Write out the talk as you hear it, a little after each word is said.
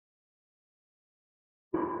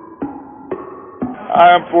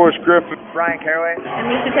I'm Forrest Griffin. Brian Caraway. And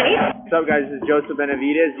Lisa Tate. What's up, guys? This is Joseph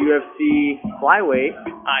Benavidez, UFC flyweight.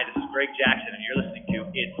 Hi, this is Greg Jackson, and you're listening to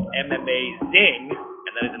It's MMA Zing,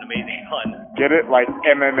 and that is an amazing pun. Get it? Like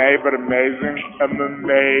MMA, but amazing?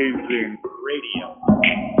 Amazing. Radio.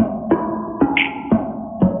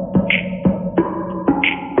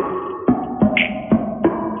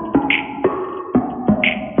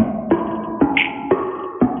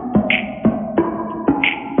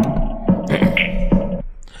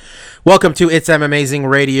 Welcome to It's Amazing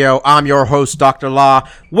Radio. I'm your host, Dr. Law.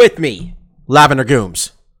 With me, Lavender Gooms.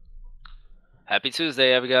 Happy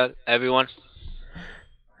Tuesday, everyone.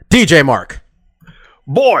 DJ Mark.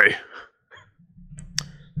 Boy.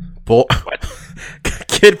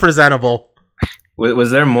 Kid Presentable. Was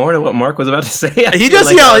there more to what Mark was about to say? He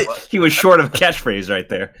just yelled. He was short of catchphrase right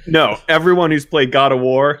there. No, everyone who's played God of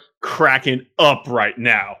War cracking up right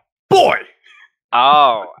now. Boy.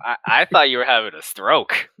 Oh, I thought you were having a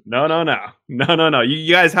stroke. No.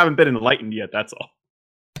 You guys haven't been enlightened yet, that's all.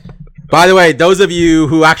 By the way, those of you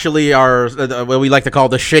who actually are what we like to call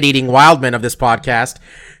the shit-eating wildmen of this podcast,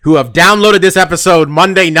 who have downloaded this episode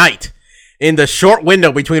Monday night in the short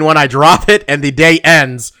window between when I drop it and the day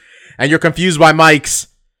ends, and you're confused by Mike's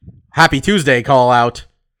Happy Tuesday call out,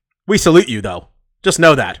 we salute you, though. Just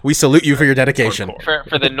know that. We salute you for your dedication.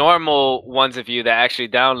 For the normal ones of you that actually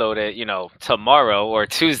download it, tomorrow or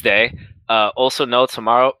Tuesday, also know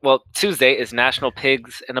Tuesday is National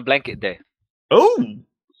Pigs in a Blanket Day. Oh,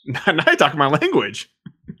 now you're talking my language.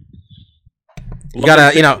 You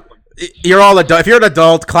gotta, you're all adult. If you're an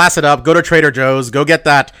adult, class it up. Go to Trader Joe's. Go get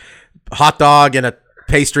that hot dog and a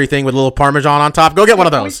pastry thing with a little Parmesan on top. Go get one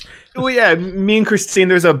of those. Oh yeah, me and Christine,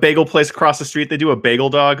 there's a bagel place across the street. They do a bagel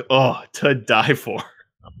dog. Oh, to die for.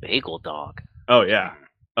 A bagel dog? Oh yeah.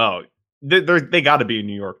 Oh, they got to be in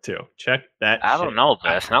New York too. Check that. I don't know, but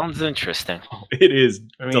that sounds interesting. It is.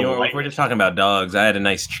 If we're just talking about dogs, I had a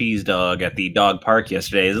nice cheese dog at the dog park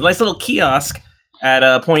yesterday. It's a nice little kiosk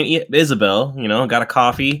at Point Isabel. Got a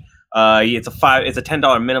coffee. It's a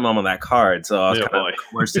 $10 minimum on that card, so I was kind of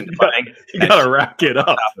forced into buying. You gotta rack it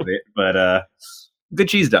up. Of it, but good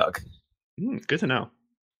cheese dog. Good to know.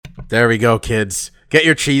 There we go, kids. Get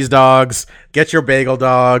your cheese dogs. Get your bagel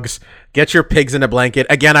dogs. Get your pigs in a blanket.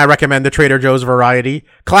 Again, I recommend the Trader Joe's variety.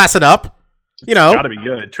 Class it up. It's gotta be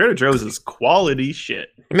good. Trader Joe's is quality shit.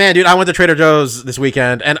 Man, dude, I went to Trader Joe's this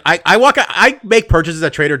weekend, and I make purchases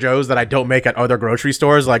at Trader Joe's that I don't make at other grocery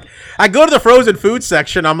stores. Like, I go to the frozen food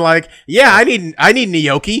section. I'm like, yeah, I need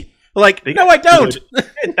gnocchi. Like, no, I don't.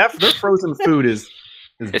 Their frozen food is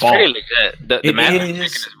it's pretty legit. The mashed chicken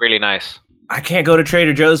is really nice. I can't go to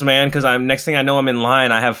Trader Joe's, man, because next thing I know, I'm in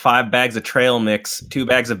line. I have 5 bags of trail mix, 2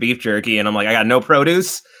 bags of beef jerky, and I'm like, I got no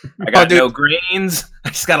produce, I got no grains, I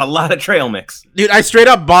just got a lot of trail mix. Dude, I straight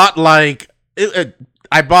up bought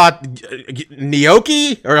I bought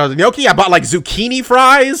gnocchi. I bought like zucchini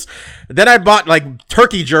fries. Then I bought like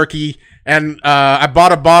turkey jerky, and I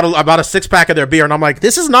bought a 6-pack of their beer, and I'm like,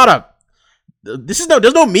 there's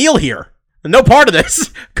no meal here. No part of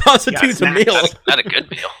this constitutes a meal. That's not a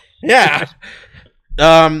good meal. Yeah.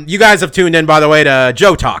 You guys have tuned in, by the way, to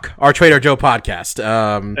Joe Talk, our Trader Joe podcast.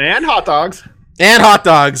 And hot dogs. And hot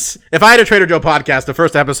dogs. If I had a Trader Joe podcast, the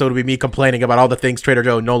first episode would be me complaining about all the things Trader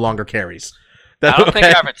Joe no longer carries. I don't think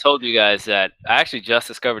I ever told you guys that I actually just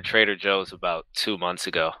discovered Trader Joe's about 2 months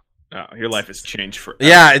ago. Oh, your life has changed forever.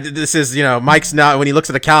 Yeah, this is, Mike's now, when he looks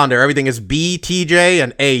at the calendar, everything is BTJ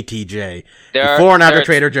and ATJ. Before and after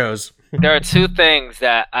Trader Joe's. There are 2 things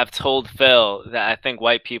that I've told Phil that I think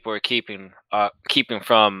white people are keeping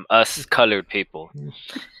from us colored people.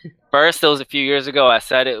 First, it was a few years ago. I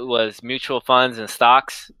said it was mutual funds and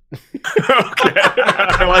stocks. Okay,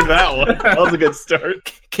 I like that one. That was a good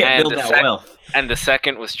start. Can't build that wealth. And the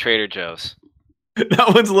second was Trader Joe's.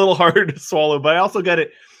 That one's a little harder to swallow, but I also get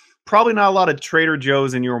it. Probably not a lot of Trader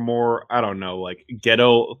Joe's in your more, I don't know, like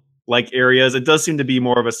ghetto-like areas. It does seem to be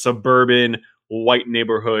more of a suburban, white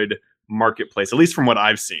neighborhood marketplace, at least from what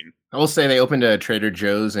I've seen. I will say they opened a Trader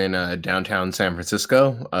Joe's in downtown San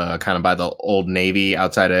Francisco, kind of by the Old Navy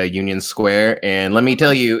outside of Union Square. And let me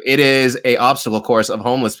tell you, it is a obstacle course of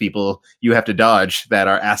homeless people you have to dodge that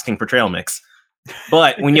are asking for trail mix.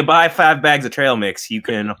 But when you buy 5 bags of trail mix, you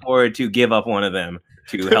can afford to give up one of them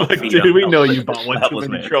to help feed dude, we know you bought one too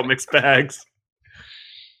many trail mix bags.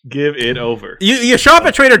 Give it over. You shop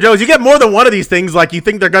at Trader Joe's, you get more than one of these things. Like, you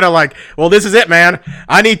think they're gonna well, this is it, man.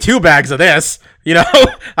 I need 2 bags of this. You know,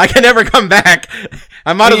 I can never come back.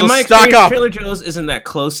 I might as well my stock experience, up. Trader Joe's isn't that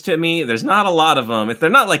close to me. There's not a lot of them. If they're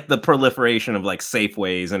not like the proliferation of like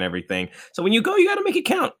Safeways and everything. So when you go, you got to make it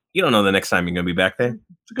count. You don't know the next time you're gonna be back there.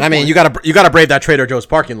 I mean, you gotta brave that Trader Joe's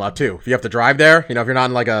parking lot too. If you have to drive there, you know, if you're not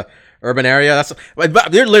in like a urban area, that's.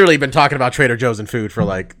 But they've literally been talking about Trader Joe's and food for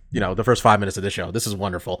like, you know, the first 5 minutes of this show. This is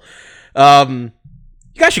wonderful. You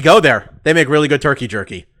guys should go there. They make really good turkey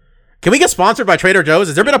jerky. Can we get sponsored by Trader Joe's?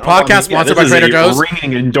 Has there been a podcast sponsored by Trader Joe's?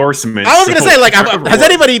 Ringing endorsement. I was gonna say, like, has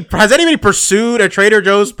anybody pursued a Trader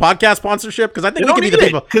Joe's podcast sponsorship? Because I think we can be the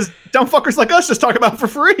people. Because dumb fuckers like us just talk about it for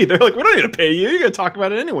free. They're like, we don't need to pay you. You're gonna talk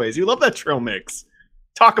about it anyways. You love that trail mix.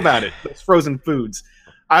 Talk about it. Those frozen foods.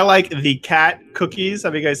 I like the cat cookies.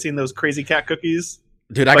 Have you guys seen those crazy cat cookies?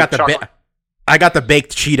 Dude, I got the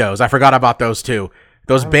baked Cheetos. I forgot about those too.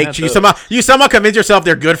 Those baked Cheetos. You somehow convince yourself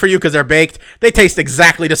they're good for you because they're baked. They taste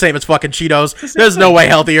exactly the same as fucking Cheetos. There's no way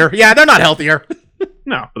healthier. Yeah, they're not healthier.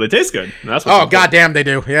 No, but they taste good. That's oh, goddamn, they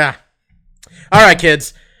do. Yeah. All right,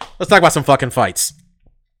 kids. Let's talk about some fucking fights.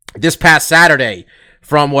 This past Saturday,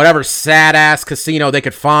 from whatever sad-ass casino they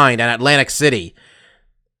could find in Atlantic City,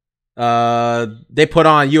 they put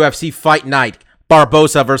on UFC Fight Night,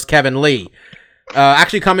 Barboza versus Kevin Lee.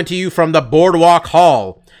 Actually coming to you from the Boardwalk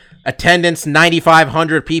Hall. Attendance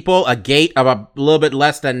 9,500 people, a gate of a little bit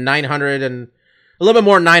less than a little bit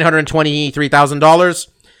more than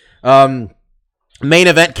 $923,000. Main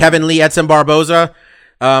event, Kevin Lee, Edson Barboza.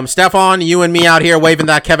 Stefan, you and me out here waving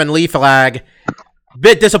that Kevin Lee flag.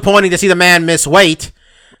 Bit disappointing to see the man miss weight.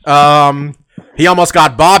 He almost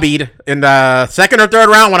got bobbied in the second or third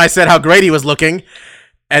round when I said how great he was looking.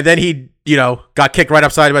 And then he, got kicked right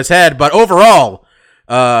upside of his head. But overall,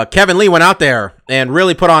 Kevin Lee went out there and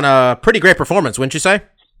really put on a pretty great performance, wouldn't you say?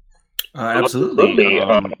 Absolutely.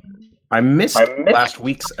 I missed last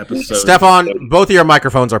week's episode. Stefan, both of your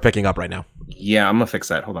microphones are picking up right now. Yeah, I'm gonna fix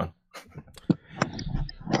that. Hold on.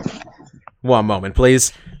 One moment,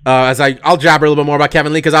 please. I'll jabber a little bit more about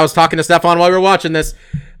Kevin Lee because I was talking to Stefan while we were watching this.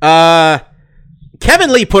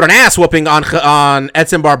 Kevin Lee put an ass whooping on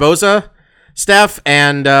Edson Barboza, Steph,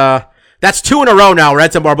 and that's 2 in a row now where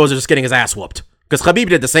Edson Barboza is just getting his ass whooped. Because Khabib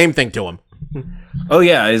did the same thing to him. Oh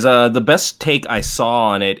yeah, the best take I saw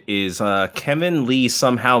on it is Kevin Lee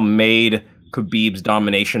somehow made Khabib's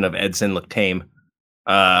domination of Edson look tame.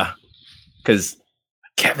 Because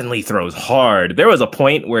Kevin Lee throws hard. There was a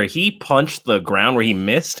point where he punched the ground where he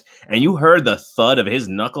missed, and you heard the thud of his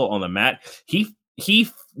knuckle on the mat. He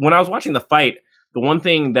when I was watching the fight, the one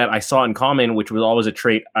thing that I saw in common, which was always a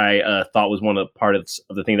trait I thought was one of the parts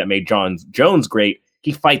of the thing that made Jon Jones great,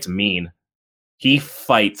 he fights mean. He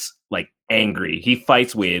fights like angry. He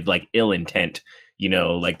fights with like ill intent.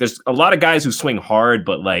 Like there's a lot of guys who swing hard,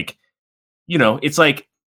 but like, it's like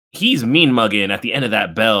he's mean mugging at the end of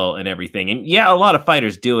that bell and everything. And yeah, a lot of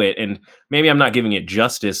fighters do it. And maybe I'm not giving it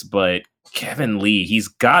justice, but Kevin Lee, he's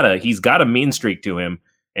got a mean streak to him,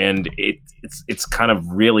 and it's kind of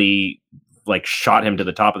really like shot him to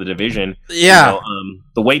the top of the division. Yeah.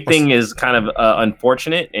 The weight thing is kind of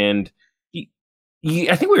unfortunate, and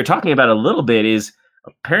I think we were talking about it a little bit is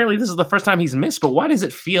apparently this is the first time he's missed, but why does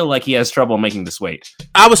it feel like he has trouble making this weight?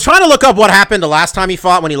 I was trying to look up what happened the last time he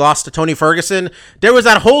fought when he lost to Tony Ferguson. There was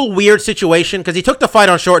that whole weird situation because he took the fight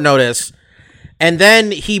on short notice and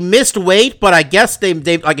then he missed weight, but I guess they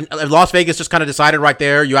like Las Vegas just kind of decided right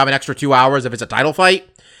there, you have an extra 2 hours if it's a title fight.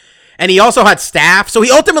 And he also had staff, so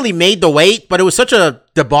he ultimately made the weight, but it was such a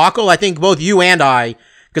debacle. I think both you and I,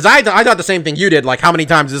 because I thought the same thing you did, like how many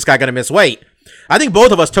times is this guy going to miss weight? I think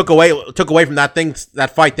both of us took away from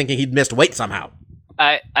that fight thinking he'd missed weight somehow.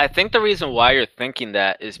 I think the reason why you're thinking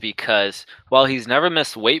that is because while he's never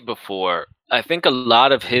missed weight before, I think a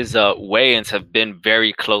lot of his weigh-ins have been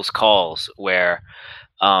very close calls where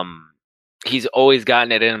he's always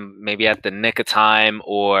gotten it in maybe at the nick of time,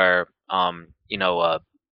 or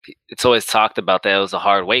it's always talked about that it was a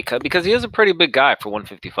hard weight cut because he is a pretty big guy for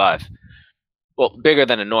 155. Well, bigger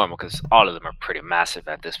than a normal because all of them are pretty massive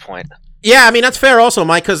at this point. Yeah, I mean, that's fair also,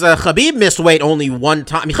 Mike, because Khabib missed weight only one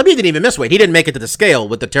time. I mean, Khabib didn't even miss weight. He didn't make it to the scale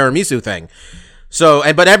with the tiramisu thing. So,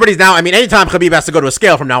 but everybody's now, I mean, anytime Khabib has to go to a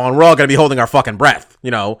scale from now on, we're all going to be holding our fucking breath.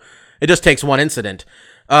 It just takes one incident.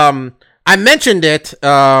 I mentioned it.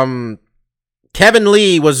 Kevin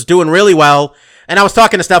Lee was doing really well. And I was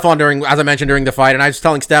talking to Stefan as I mentioned, during the fight. And I was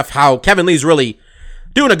telling Steph how Kevin Lee's really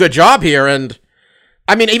doing a good job here. And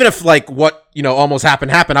I mean, even if like what, almost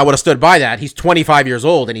happened, I would have stood by that. He's 25 years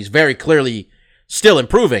old and he's very clearly still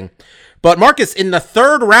improving. But Marcus, in the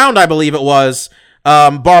third round, I believe it was,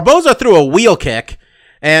 Barboza threw a wheel kick,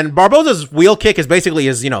 and Barboza's wheel kick is basically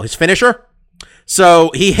his finisher.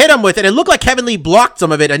 So he hit him with it. It looked like Kevin Lee blocked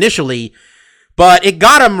some of it initially, but it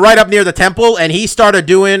got him right up near the temple, and he started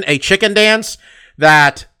doing a chicken dance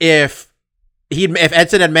that if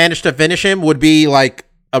Edson had managed to finish him would be like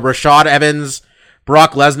a Rashad Evans,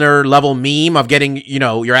 Brock Lesnar level meme of getting,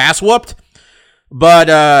 your ass whooped.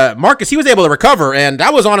 But Marcus, he was able to recover, and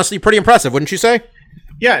that was honestly pretty impressive, wouldn't you say?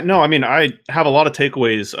 Yeah, no, I mean, I have a lot of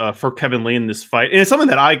takeaways for Kevin Lee in this fight. And it's something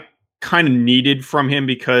that I kind of needed from him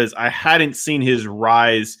because I hadn't seen his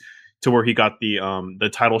rise to where he got the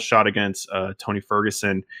title shot against Tony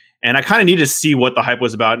Ferguson. And I kind of needed to see what the hype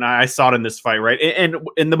was about. And I saw it in this fight, right? And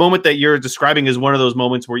in the moment that you're describing is one of those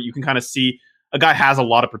moments where you can kind of see a guy has a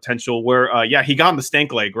lot of potential where, he got on the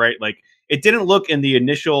stank leg, right? Like it didn't look in the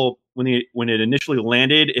initial, when it initially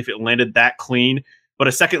landed, if it landed that clean. But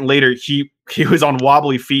a second later, he was on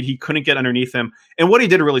wobbly feet. He couldn't get underneath him. And what he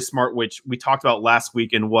did really smart, which we talked about last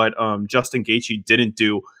week, and what Justin Gaethje didn't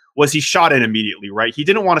do, was he shot in immediately, right? He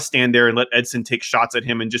didn't want to stand there and let Edson take shots at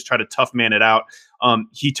him and just try to tough man it out.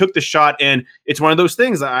 He took the shot, and it's one of those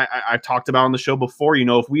things I talked about on the show before.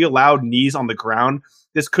 If we allowed knees on the ground,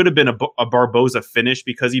 this could have been a Barboza finish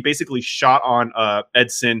because he basically shot on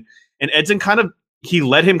Edson, and Edson he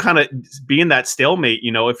let him kind of be in that stalemate.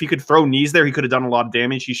 If he could throw knees there, he could have done a lot of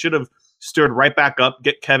damage. He should have stood right back up,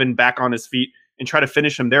 get Kevin back on his feet, and try to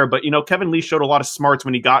finish him there. But, Kevin Lee showed a lot of smarts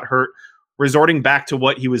when he got hurt, resorting back to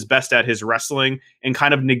what he was best at, his wrestling, and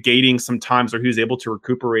kind of negating some times where he was able to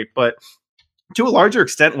recuperate. But to a larger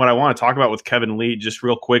extent, what I want to talk about with Kevin Lee, just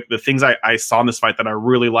real quick, the things I saw in this fight that I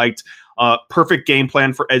really liked, perfect game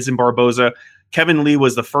plan for Edson Barboza. Kevin Lee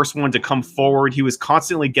was the first one to come forward. He was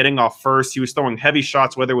constantly getting off first. He was throwing heavy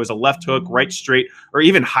shots, whether it was a left hook, right straight, or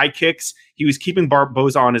even high kicks. He was keeping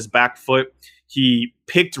Barboza on his back foot. He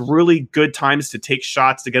picked really good times to take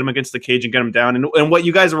shots to get him against the cage and get him down. And what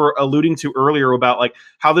you guys were alluding to earlier about like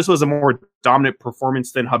how this was a more dominant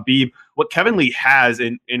performance than Khabib, what Kevin Lee has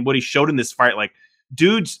and what he showed in this fight, like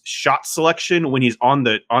dude's shot selection when he's on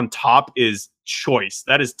top is choice.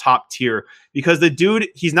 That is top tier because the dude,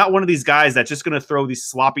 he's not one of these guys that's just going to throw these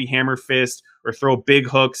sloppy hammer fists or throw big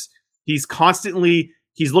hooks. He's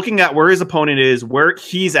looking at where his opponent is, where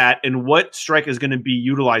he's at, and what strike is going to be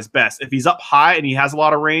utilized best. If he's up high and he has a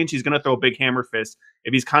lot of range, he's going to throw a big hammer fist.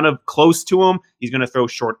 If he's kind of close to him, he's going to throw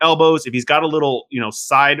short elbows. If he's got a little,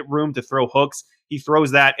 side room to throw hooks, he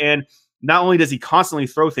throws that. And not only does he constantly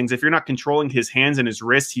throw things, if you're not controlling his hands and his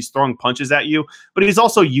wrists, he's throwing punches at you, but he's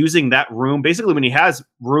also using that room. Basically, when he has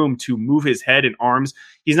room to move his head and arms,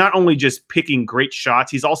 he's not only just picking great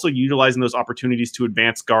shots, he's also utilizing those opportunities to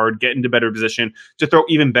advance guard, get into better position, to throw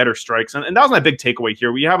even better strikes. And that was my big takeaway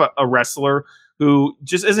here. We have a wrestler who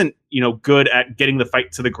just isn't, good at getting the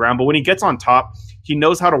fight to the ground. But when he gets on top, he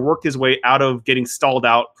knows how to work his way out of getting stalled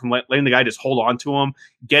out from letting the guy just hold on to him,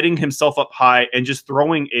 getting himself up high, and just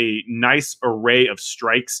throwing a nice array of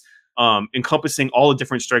strikes, encompassing all the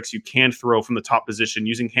different strikes you can throw from the top position,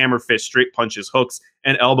 using hammer fists, straight punches, hooks,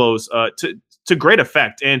 and elbows to great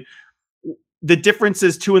effect. And the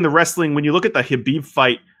differences, too, in the wrestling, when you look at the Khabib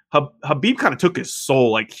fight, Khabib kind of took his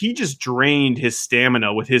soul. Like, he just drained his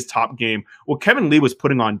stamina with his top game. Well, Kevin Lee was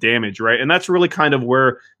putting on damage, right? And that's really kind of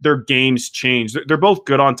where their games change. They're both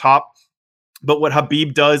good on top, but what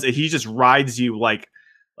Khabib does is he just rides you like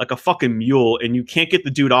a fucking mule, and you can't get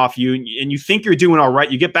the dude off you, and you think you're doing all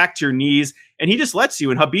right. You get back to your knees, and he just lets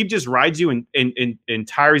you, and Khabib just rides you and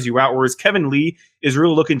tires you out, whereas Kevin Lee is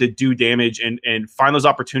really looking to do damage and find those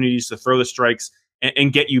opportunities to throw the strikes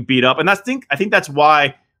and get you beat up. And I think that's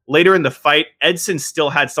why later in the fight, Edson still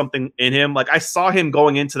had something in him. Like, I saw him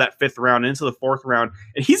going into that fifth round, into the fourth round,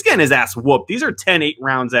 and he's getting his ass whooped. These are 10-8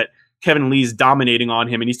 rounds that Kevin Lee's dominating on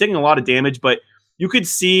him, and he's taking a lot of damage, but you could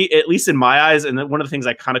see, at least in my eyes, and one of the things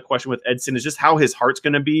I kind of question with Edson is just how his heart's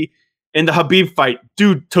going to be. In the Khabib fight,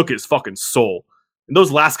 dude took his fucking soul. In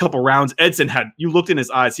those last couple rounds, Edson you looked in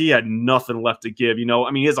his eyes, he had nothing left to give.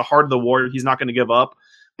 He has a heart of the warrior. He's not going to give up.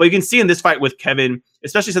 But you can see in this fight with Kevin,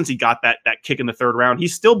 especially since he got that kick in the third round, he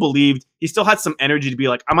still believed, he still had some energy to be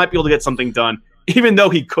like, I might be able to get something done, even though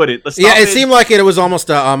he couldn't. It seemed like it was almost,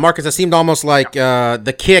 Marcus, it seemed almost like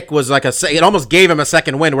the kick was like it almost gave him a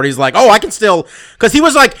second wind where he's like, oh, I can still, because he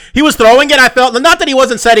was throwing it, I felt, not that he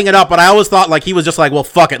wasn't setting it up, but I always thought like he was just like, well,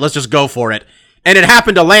 fuck it, let's just go for it. And it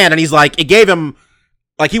happened to land, and he's like, it gave him,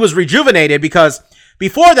 like he was rejuvenated because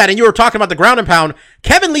before that, and you were talking about the ground and pound,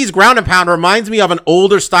 Kevin Lee's ground and pound reminds me of an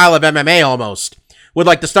older style of MMA almost, with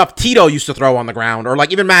like the stuff Tito used to throw on the ground, or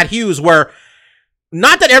like even Matt Hughes, where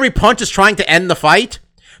not that every punch is trying to end the fight,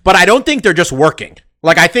 but I don't think they're just working.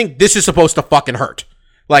 Like, I think this is supposed to fucking hurt.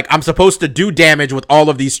 Like, I'm supposed to do damage with all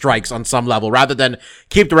of these strikes on some level, rather than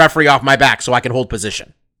keep the referee off my back so I can hold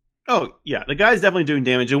position. Oh, yeah. The guy's definitely doing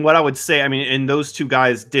damage. And what I would say, I mean, and those two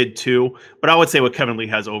guys did too, but I would say what Kevin Lee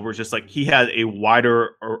has over is just like he has a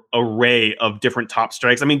wider array of different top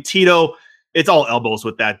strikes. I mean, Tito, it's all elbows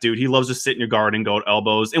with that dude. He loves to sit in your guard and go at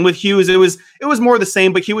elbows. And with Hughes, it was more the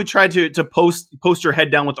same, but he would try to post your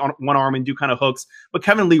head down with one arm and do kind of hooks. But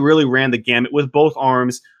Kevin Lee really ran the gamut with both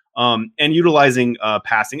arms and utilizing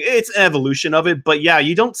passing. It's an evolution of it, but yeah,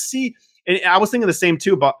 you don't see. And I was thinking the same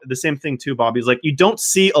thing too, Bobby. Is like you don't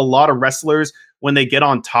see a lot of wrestlers when they get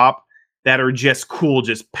on top that are just cool,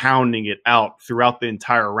 just pounding it out throughout the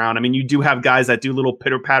entire round. I mean, you do have guys that do little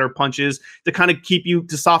pitter patter punches to kind of to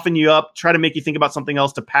soften you up, try to make you think about something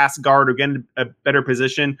else to pass guard or get in a better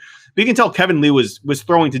position. But you can tell Kevin Lee was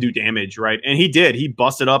throwing to do damage, right? And he did. He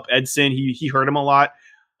busted up Edson. He hurt him a lot.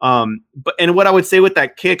 But what I would say with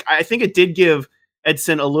that kick, I think it did give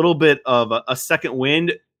Edson a little bit of a second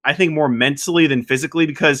wind. I think more mentally than physically,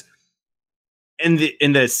 because in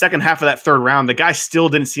the second half of that third round, the guy still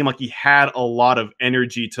didn't seem like he had a lot of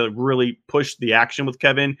energy to really push the action with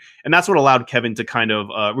Kevin. And that's what allowed Kevin to kind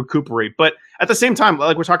of recuperate. But at the same time,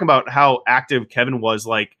 like we're talking about how active Kevin was,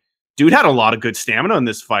 like, dude had a lot of good stamina in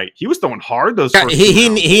this fight. He was throwing hard those first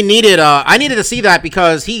he needed I needed to see that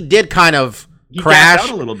because he did kind of crash out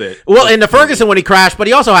a little bit. Well, in the Ferguson when he crashed, but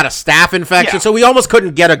he also had a staph infection, so we almost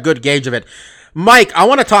couldn't get a good gauge of it. Mike, I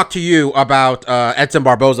want to talk to you about Edson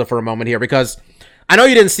Barboza for a moment here, because I know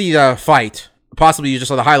you didn't see the fight. Possibly you just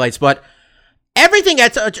saw the highlights, but everything,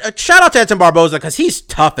 shout out to Edson Barboza, because he's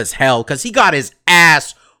tough as hell, because he got his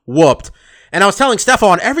ass whooped. And I was telling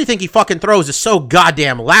Stefan, everything he fucking throws is so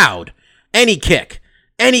goddamn loud. Any kick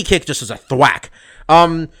just is a thwack.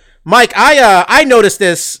 Mike, I noticed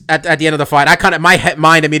this at the end of the fight. My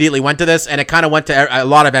mind immediately went to this, and it kind of went to a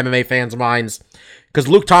lot of MMA fans' minds. Because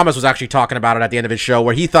Luke Thomas was actually talking about it at the end of his show,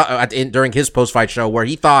 where he thought, during his post-fight show, where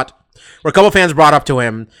a couple fans brought up to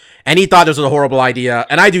him, and he thought this was a horrible idea,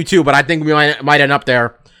 and I do too, but I think we might end up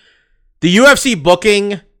there. The UFC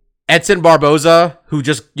booking Edson Barboza, who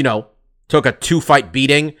just, took a 2-fight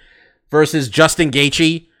beating, versus Justin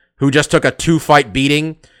Gaethje, who just took a 2-fight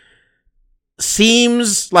beating,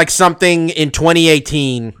 seems like something in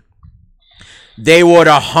 2018 they would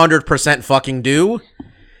 100% fucking do.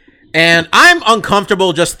 And I'm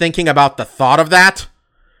uncomfortable just thinking about the thought of that,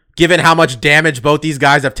 given how much damage both these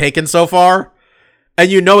guys have taken so far. And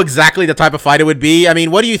you know exactly the type of fight it would be. I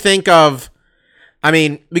mean, what do you think of... I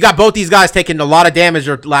mean, we got both these guys taking a lot of damage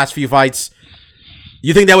their last few fights.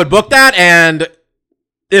 You think they would book that? And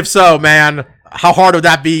if so, man, how hard would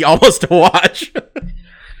that be almost to watch?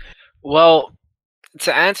 Well,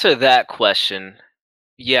 to answer that question,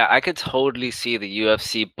 yeah, I could totally see the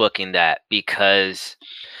UFC booking that, because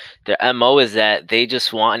their MO is that they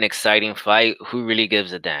just want an exciting fight. Who really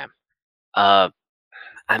gives a damn? I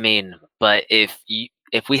mean, but if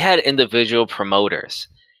we had individual promoters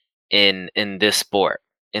in this sport,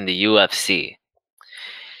 in the UFC,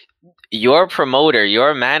 your promoter,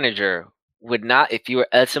 your manager would not, if you were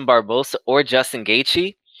Edson Barboza or Justin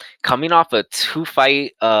Gaethje, coming off a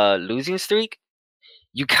 2-fight losing streak,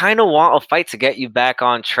 you kind of want a fight to get you back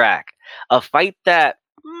on track. A fight that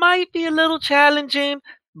might be a little challenging,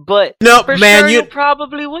 but you'll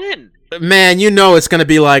probably win. Man, it's going to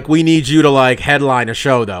be like, we need you to like headline a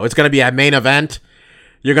show, though. It's going to be a main event.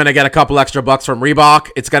 You're going to get a couple extra bucks from Reebok.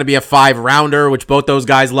 It's going to be a 5-rounder, which both those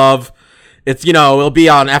guys love. It's, it'll be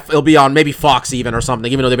on maybe Fox even or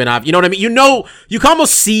something, even though they've been off. You know what I mean? You can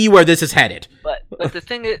almost see where this is headed. But the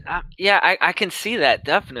thing is, I can see that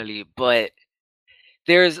definitely, but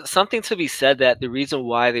there's something to be said that the reason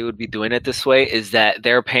why they would be doing it this way is that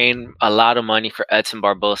they're paying a lot of money for Edson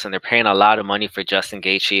Barboza and they're paying a lot of money for Justin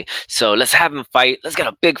Gaethje. So let's have them fight. Let's get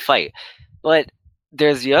a big fight. But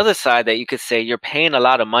there's the other side that you could say you're paying a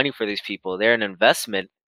lot of money for these people. They're an investment.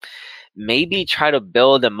 Maybe try to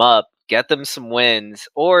build them up, get them some wins,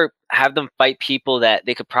 or have them fight people that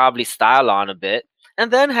they could probably style on a bit, and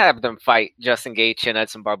then have them fight Justin Gaethje and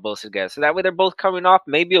Edson Barboza together. So that way they're both coming off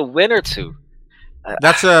maybe a win or two.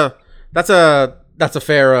 That's a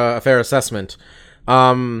fair assessment.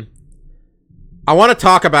 I want to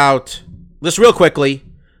talk about this real quickly.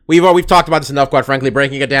 We've talked about this enough, quite frankly,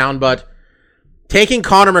 breaking it down, but taking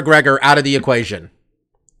Conor McGregor out of the equation.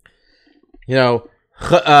 Khabib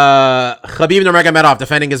Nurmagomedov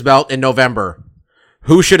defending his belt in November.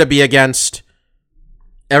 Who should it be against?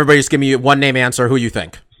 Everybody just give me one name answer. Who you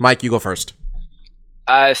think? Mike, you go first.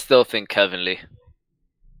 I still think Kevin Lee.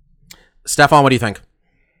 Stefan, what do you think?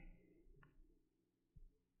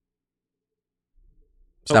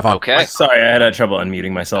 Stefan. Okay. Sorry, I had trouble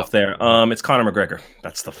unmuting myself there. It's Conor McGregor.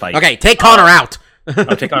 That's the fight. Okay, take Conor out.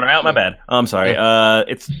 Oh, take Connor out. My bad. I'm sorry.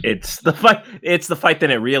 It's the fight. It's the fight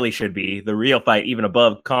that it really should be. The real fight, even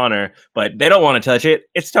above Connor. But they don't want to touch it.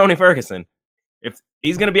 It's Tony Ferguson. If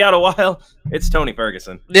he's gonna be out a while, it's Tony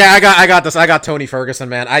Ferguson. Yeah, I got this. I got Tony Ferguson,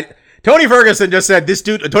 man. Tony Ferguson just said this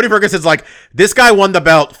dude. Tony Ferguson's like, this guy won the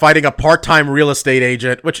belt fighting a part-time real estate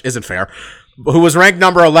agent, which isn't fair, who was ranked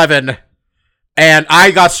number 11, and I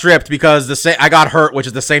got stripped because I got hurt, which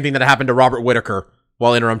is the same thing that happened to Robert Whittaker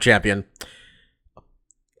while interim champion.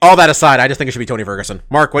 All that aside, I just think it should be Tony Ferguson.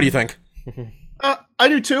 Mark, what do you think? I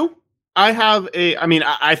do too.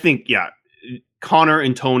 I think, yeah, Connor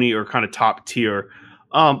and Tony are kind of top tier.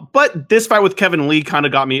 But this fight with Kevin Lee kind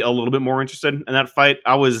of got me a little bit more interested in that fight.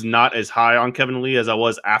 I was not as high on Kevin Lee as I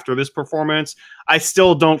was after this performance. I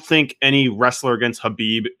still don't think any wrestler against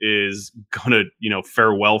Khabib is gonna,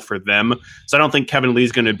 fare well for them. So I don't think Kevin Lee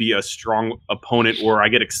is gonna be a strong opponent, or I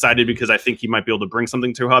get excited because I think he might be able to bring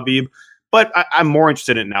something to Khabib. But I'm more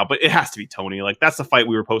interested in it now. But it has to be Tony. Like, that's the fight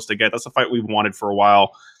we were supposed to get. That's the fight we've wanted for a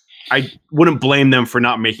while. I wouldn't blame them for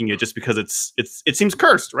not making it just because it seems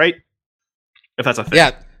cursed, right? If that's a thing.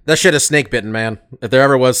 Yeah, that shit is snake bitten, man. If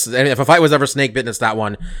a fight was ever snake bitten, it's that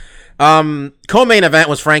one. Co-main event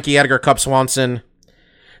was Frankie Edgar, Cub Swanson.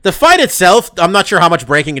 The fight itself, I'm not sure how much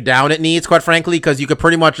breaking it down it needs, quite frankly, because you could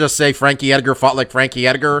pretty much just say Frankie Edgar fought like Frankie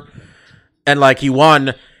Edgar, and like he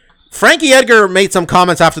won. Frankie Edgar made some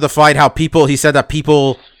comments after the fight he said that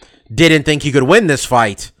people didn't think he could win this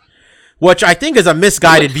fight, which I think is a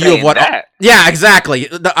misguided view of what. Yeah, exactly.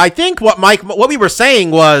 I think what we were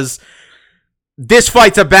saying was, this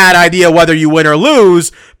fight's a bad idea whether you win or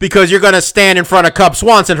lose, because you're going to stand in front of Cub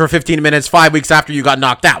Swanson for 15 minutes 5 weeks after you got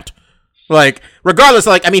knocked out. Like, regardless,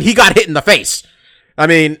 he got hit in the face.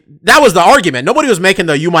 That was the argument. Nobody was making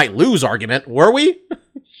the you might lose argument, were we?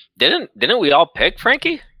 Didn't we all pick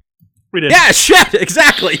Frankie? We did. Yeah, shit,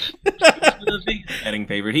 exactly. The big betting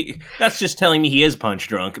favorite. That's just telling me he is punch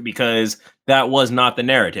drunk, because that was not the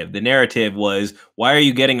narrative. The narrative was, why are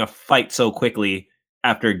you getting a fight so quickly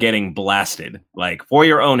after getting blasted? Like, for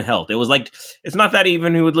your own health. It was like, it's not that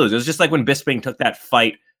even who would lose. It was just like when Bisping took that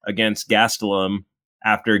fight against Gastelum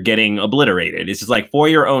after getting obliterated. It's just like, for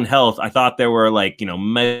your own health. I thought there were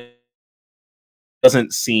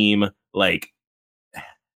doesn't seem like,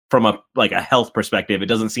 from a health perspective, it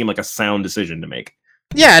doesn't seem like a sound decision to make.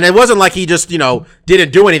 Yeah, and it wasn't like he just,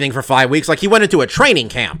 didn't do anything for 5 weeks. Like, he went into a training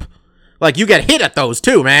camp. Like, you get hit at those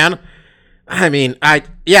too, man. This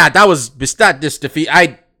defeat.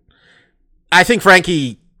 I think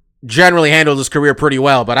Frankie generally handled his career pretty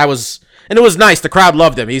well, but it was nice. The crowd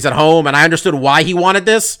loved him. He's at home, and I understood why he wanted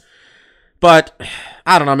this, but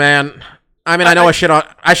I don't know, man. I know I shit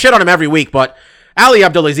on him every week, but Ali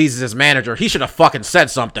Abdulaziz is his manager. He should have fucking said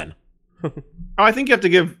something. I think you have to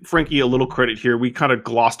give Frankie a little credit here. We kind of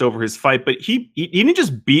glossed over his fight, but he didn't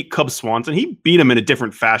just beat Cub Swanson. He beat him in a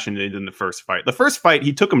different fashion than the first fight. The first fight,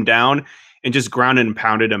 he took him down and just grounded and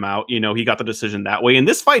pounded him out. He got the decision that way. In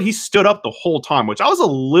this fight, he stood up the whole time, which I was a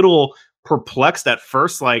little perplexed at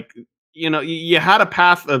first. Like, you had a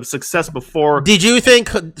path of success before.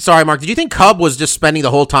 Sorry, Mark, did you think Cub was just spending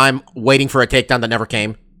the whole time waiting for a takedown that never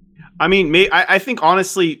came? I think,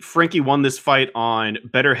 honestly, Frankie won this fight on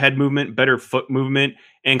better head movement, better foot movement,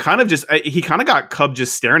 and kind of he got Cub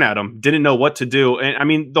just staring at him, didn't know what to do.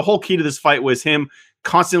 And the whole key to this fight was him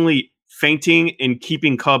constantly feinting and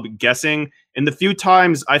keeping Cub guessing. And the few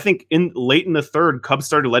times, I think late in the third, Cub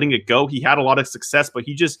started letting it go. He had a lot of success, but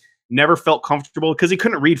he just never felt comfortable because he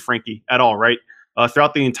couldn't read Frankie at all, right?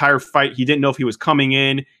 Throughout the entire fight, he didn't know if he was coming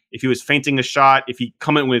in, if he was feinting a shot, if he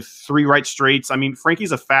come in with 3 right straights.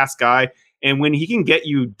 Frankie's a fast guy, and when he can get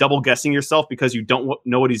you double guessing yourself because you don't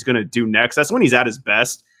know what he's going to do next, that's when he's at his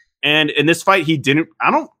best. And in this fight, he didn't.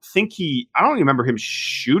 I don't remember him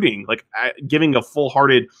shooting, giving a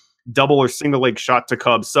full-hearted double or single leg shot to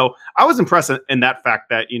Cubs. So I was impressed in that fact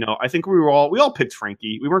that, I think we all picked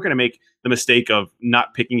Frankie. We weren't going to make the mistake of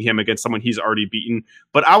not picking him against someone he's already beaten.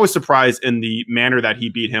 But I was surprised in the manner that he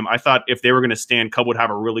beat him. I thought if they were going to stand, Cub would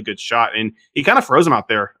have a really good shot. And he kind of froze him out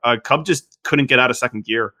there. Cub just couldn't get out of second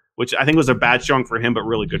gear, which I think was a bad showing for him, but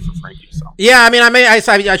really good for Frankie. So yeah, I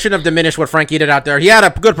shouldn't have diminished what Frankie did out there. He had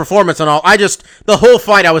a good performance and all. The whole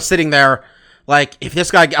fight I was sitting there like, if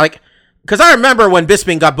this guy, because I remember when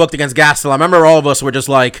Bisping got booked against Gastelum, I remember all of us were just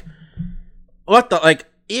like, what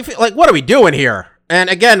are we doing here? And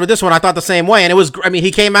again, with this one, I thought the same way. And it was,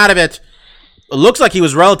 he came out of it, looks like he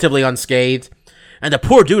was relatively unscathed. And the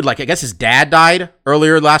poor dude, I guess his dad died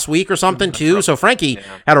earlier last week or something too. So Frankie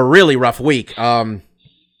had a really rough week. It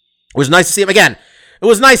was nice to see him again. It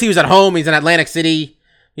was nice he was at home. He's in Atlantic City.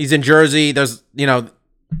 He's in Jersey. There's,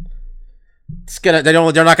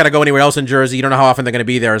 they're not gonna go anywhere else in Jersey. You don't know how often they're gonna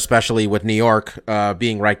be there, especially with New York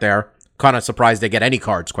being right there. Kind of surprised they get any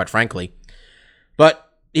cards, quite frankly. But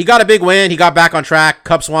he got a big win. He got back on track.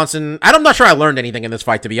 Cub Swanson. I'm not sure I learned anything in this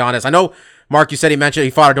fight, to be honest. I know, Mark, you said he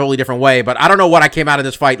fought a totally different way, but I don't know what I came out of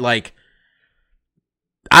this fight like.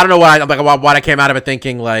 I don't know what I came out of it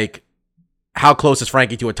thinking, like, how close is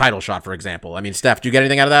Frankie to a title shot, for example? I mean, Steph, did you get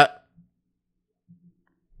anything out of that?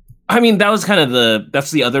 I mean, that was kind of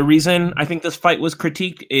that's the other reason I think this fight was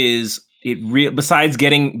critiqued is besides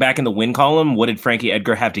getting back in the win column, what did Frankie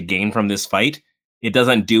Edgar have to gain from this fight? It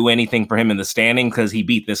doesn't do anything for him in the standing because he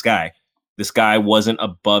beat this guy. This guy wasn't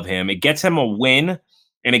above him. It gets him a win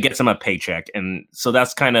and it gets him a paycheck. And so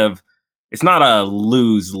that's kind of, it's not a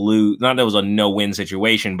lose-lose, not that it was a no-win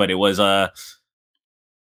situation, but it was a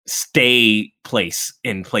stay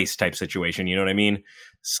in place type situation. You know what I mean?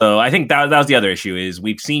 So I think that was the other issue is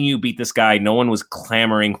we've seen you beat this guy. No one was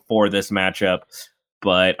clamoring for this matchup.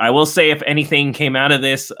 But I will say, if anything came out of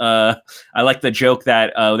this, I like the joke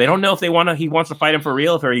that they don't know if he wants to fight him for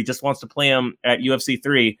real, or he just wants to play him at UFC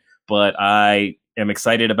 3. But I am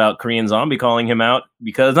excited about Korean Zombie calling him out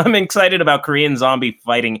because I'm excited about Korean Zombie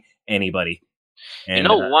fighting anybody. And,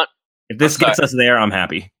 if this gets us there, I'm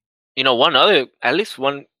happy. At least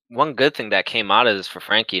one good thing that came out of this for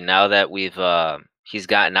Frankie, now that he's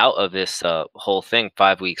gotten out of this whole thing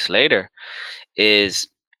 5 weeks later, is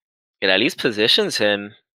it at least positions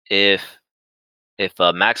him if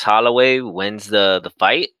Max Holloway wins the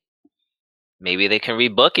fight, maybe they can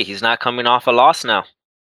rebook it. He's not coming off a loss now.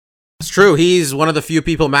 It's true. He's one of the few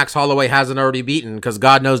people Max Holloway hasn't already beaten because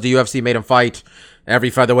God knows the UFC made him fight every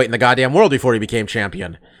featherweight in the goddamn world before he became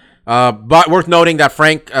champion. But worth noting that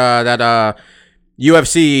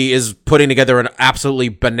UFC is putting together an absolutely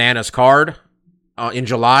bananas card in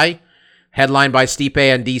July. Headlined by Stipe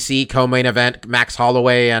and DC, co-main event, Max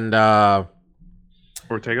Holloway and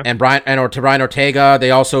Ortega and Brian Ortega.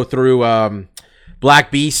 They also threw Black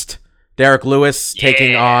Beast, Derek Lewis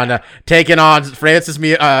taking on Francis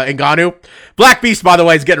Ngannou. Black Beast, by the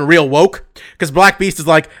way, is getting real woke because Black Beast is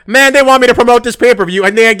like, man, they want me to promote this pay-per-view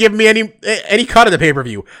and they ain't giving me any cut of the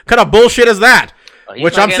pay-per-view. What kind of bullshit is that?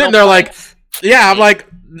 Which I'm sitting there like, yeah, I'm like,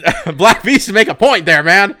 Black Beast to make a point there,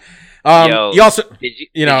 man. You also, did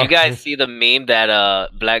you guys see the meme that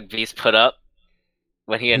Black Beast put up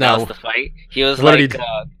when he announced the fight? He was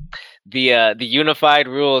the unified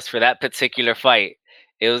rules for that particular fight.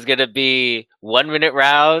 It was gonna be 1 minute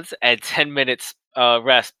rounds and 10 minutes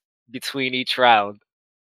rest between each round.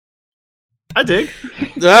 I dig.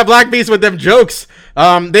 Black Beast with them jokes.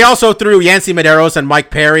 They also threw Yancy Medeiros and Mike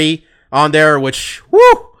Perry on there, which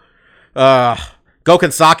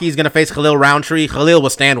Gokhan Saki is going to face Khalil Roundtree. Khalil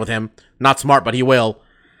will stand with him. Not smart, but he will.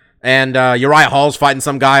 And Uriah Hall's fighting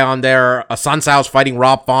some guy on there. Sunsau's fighting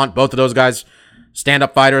Rob Font. Both of those guys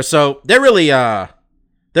stand-up fighters. So they're really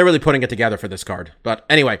putting it together for this card. But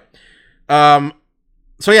anyway. So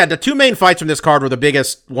yeah, the two main fights from this card were the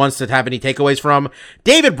biggest ones to have any takeaways from.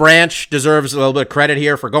 David Branch deserves a little bit of credit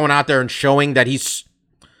here for going out there and showing that he's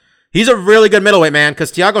a really good middleweight, man,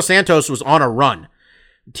 because Thiago Santos was on a run.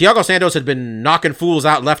 Thiago Santos had been knocking fools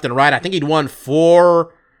out left and right. I think he'd won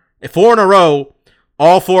four in a row,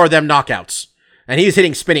 all four of them knockouts. And he's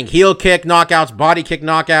hitting spinning heel kick knockouts, body kick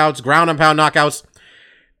knockouts, ground and pound knockouts.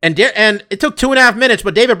 And it took 2.5 minutes,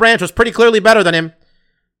 but David Branch was pretty clearly better than him.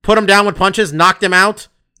 Put him down with punches, knocked him out.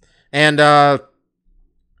 And,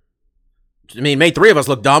 made three of us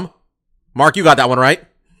look dumb. Mark, you got that one right.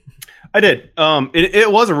 I did.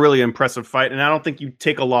 It was a really impressive fight, and I don't think you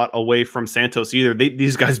take a lot away from Santos either.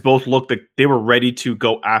 These guys both looked like they were ready to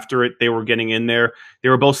go after it. They were getting in there. They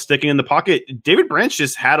were both sticking in the pocket. David Branch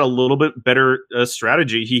just had a little bit better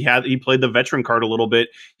strategy. He played the veteran card a little bit.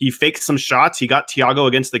 He faked some shots. He got Thiago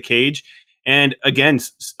against the cage, and again,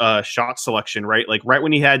 shot selection. Right, like right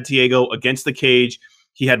when he had Thiago against the cage,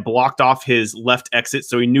 he had blocked off his left exit,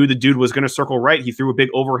 so he knew the dude was going to circle right. He threw a big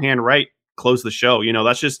overhand right. Close the show.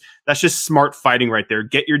 That's just smart fighting right there.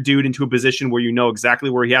 Get your dude into a position where you know exactly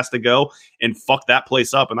where he has to go and fuck that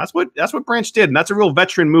place up. And that's what Branch did. And that's a real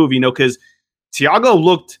veteran move, because Thiago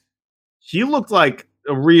looked like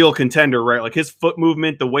a real contender, right? Like his foot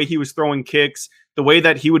movement, the way he was throwing kicks, the way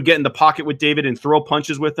that he would get in the pocket with David and throw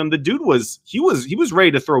punches with him. The dude was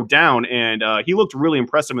ready to throw down, and he looked really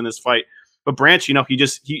impressive in this fight. But Branch,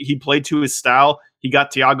 he played to his style. He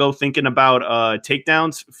got Thiago thinking about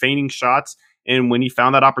takedowns, feigning shots, and when he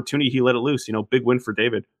found that opportunity, he let it loose. Big win for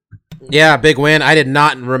David. Yeah, big win. I did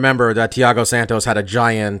not remember that Thiago Santos had a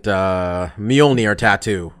giant Mjolnir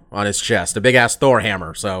tattoo on his chest, a big ass Thor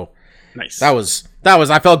hammer. So nice. That was.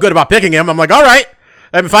 I felt good about picking him. I'm like, all right,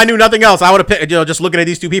 if I knew nothing else, I would have picked, just looking at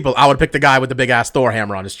these two people, I would have picked the guy with the big ass Thor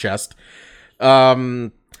hammer on his chest.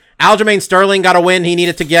 Aljamain Sterling got a win he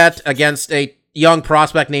needed to get against a young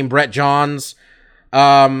prospect named Brett Johns.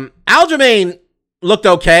 Aljamain looked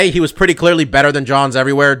okay. He was pretty clearly better than Johns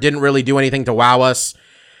everywhere. Didn't really do anything to wow us.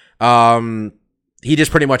 He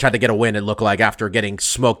just pretty much had to get a win, it looked like, after getting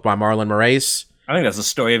smoked by Marlon Moraes. I think that's the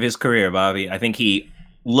story of his career, Bobby. I think he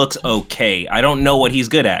looks okay. I don't know what he's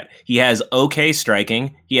good at. He has okay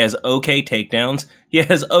striking. He has okay takedowns. He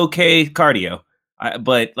has okay cardio. I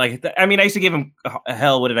used to give him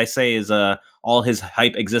hell. What did I say? Is all his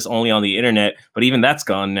hype exists only on the internet, but even that's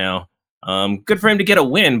gone now. Good for him to get a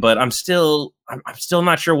win, but I'm still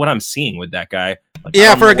not sure what I'm seeing with that guy. Like,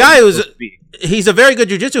 yeah, for a guy he's a very good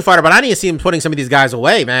jiu-jitsu fighter, but I need to see him putting some of these guys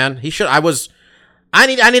away, man. I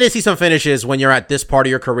need to see some finishes when you're at this part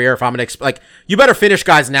of your career. If I'm gonna you better finish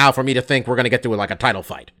guys now for me to think we're gonna get to like a title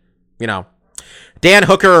fight. Dan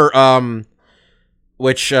Hooker,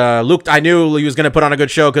 which Luke, I knew he was gonna put on a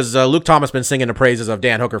good show because Luke Thomas been singing the praises of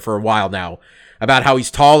Dan Hooker for a while now about how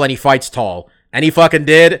he's tall and he fights tall, and he fucking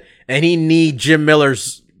did, and he kneed Jim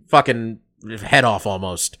Miller's fucking head off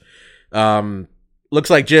almost. Looks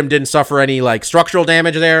like Jim didn't suffer any like structural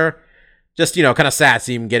damage there. Just, kind of sad to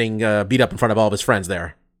see him getting beat up in front of all of his friends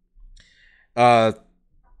there. I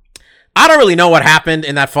don't really know what happened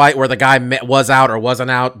in that fight where the guy was out or wasn't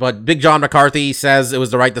out, but Big John McCarthy says it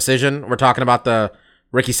was the right decision. We're talking about the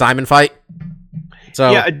Ricky Simon fight.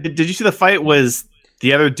 So yeah, did you see the fight? Was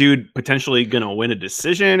the other dude potentially gonna win a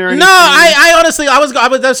decision or anything? No, I honestly,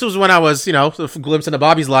 this was when I was, a glimpse into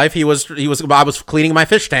Bobby's life. I was cleaning my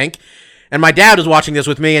fish tank, and my dad was watching this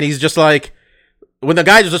with me, and he's just like, when the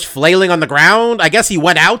guy was just flailing on the ground, I guess he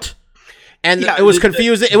went out, and it was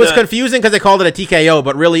confusing. It was confusing because they called it a TKO,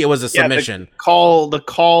 but really it was a submission. The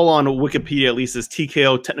call on Wikipedia at least is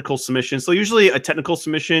TKO, technical submission. So usually a technical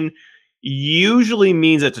submission usually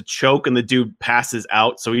means it's a choke and the dude passes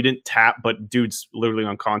out, so he didn't tap, but dude's literally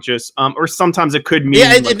unconscious. Or sometimes it could mean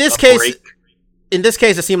in this case. In this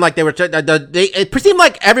case, it seemed like it seemed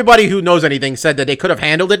like everybody who knows anything said that they could have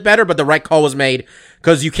handled it better, but the right call was made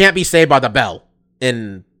because you can't be saved by the bell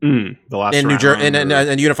in the last in New Jersey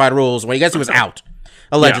in Unified Rules. Well, I guess he was out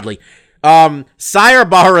allegedly. Yeah. Sire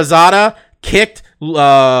Baharazada kicked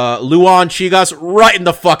Luan Chigas right in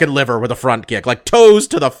the fucking liver with a front kick, like toes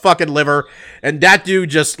to the fucking liver, and that dude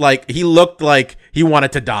just he looked like he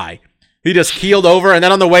wanted to die. He just keeled over, and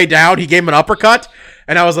then on the way down, he gave him an uppercut,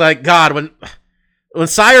 and I was like, God, when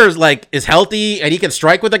Sire's is healthy and he can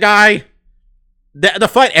strike with a guy, the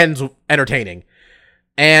fight ends entertaining.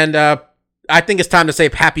 And I think it's time to say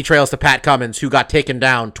happy trails to Pat Cummins, who got taken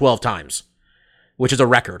down 12 times, which is a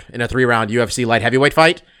record in a 3-round UFC light heavyweight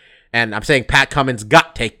fight. And I'm saying Pat Cummins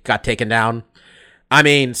got taken down. I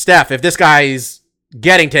mean, Steph, if this guy's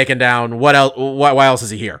getting taken down, why else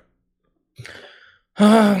is he here?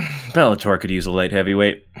 Bellator could use a light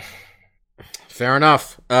heavyweight. Fair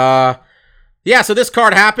enough. Yeah, so this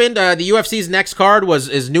card happened. The UFC's next card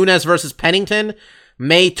is Nunes versus Pennington,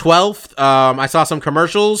 May 12th. I saw some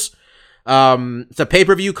commercials. It's a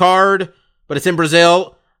pay-per-view card, but it's in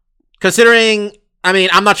Brazil. Considering,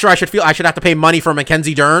 I'm not sure I should have to pay money for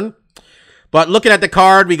Mackenzie Dern. But looking at the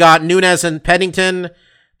card, we got Nunes and Pennington,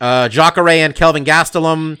 Jacare and Kelvin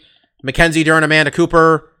Gastelum, Mackenzie Dern, Amanda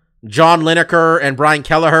Cooper, John Lineker and Brian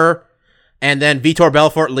Kelleher, and then Vitor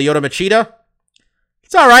Belfort, Lyoto Machida.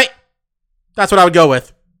 It's all right. That's what I would go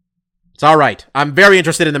with. It's all right. I'm very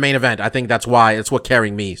interested in the main event. I think that's why. It's what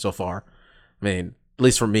carrying me so far. At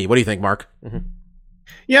least for me. What do you think, Mark? Mm-hmm.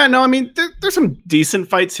 Yeah, no, there's some decent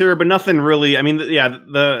fights here, but nothing really.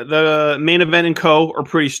 The main event and co are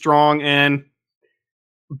pretty strong, and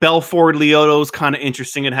Belfort Lyoto's kind of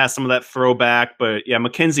interesting. It has some of that throwback, but yeah,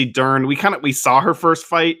 Mackenzie Dern, we saw her first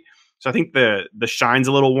fight, so I think the shine's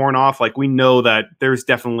a little worn off. We know that there's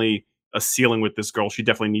definitely a ceiling with this girl. She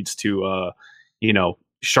definitely needs to,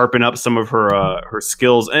 sharpen up some of her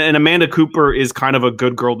skills. And Amanda Cooper is kind of a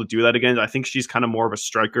good girl to do that against. I think she's kind of more of a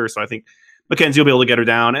striker, so I think Mackenzie will be able to get her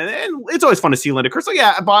down. And it's always fun to see Lineker. So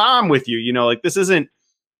yeah, but I'm with you. This isn't.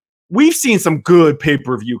 We've seen some good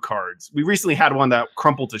pay-per-view cards. We recently had one that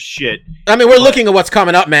crumpled to shit. We're looking at what's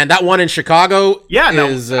coming up, man. That one in Chicago. Yeah,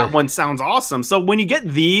 that one sounds awesome. So when you get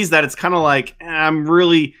these, that it's kind of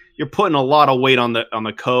you're putting a lot of weight on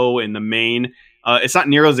the co and the main. It's not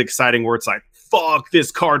near as exciting where it's like, fuck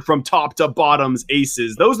this card from top to bottom's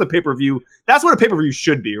aces. Those are the pay-per-view. That's what a pay-per-view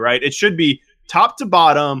should be, right? It should be top to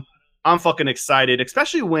bottom. I'm fucking excited,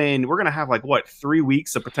 especially when we're going to have 3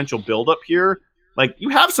 weeks of potential build-up here. Like, you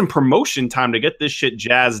have some promotion time to get this shit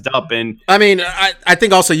jazzed up. And I mean, I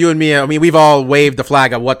think also you and me, I mean, we've all waved the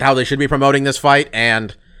flag of how they should be promoting this fight,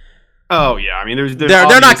 and oh yeah, I mean, there's they're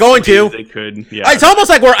not going to. They could, yeah. It's almost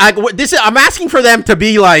like I'm asking for them to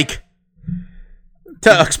be like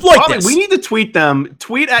to exploit this. We need to tweet them.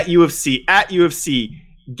 Tweet at UFC.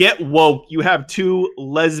 Get woke. You have two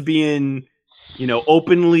lesbian,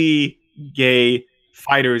 openly gay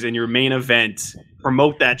fighters in your main event.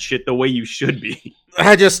 Promote that shit the way you should be.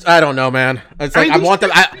 I don't know, man. It's like I want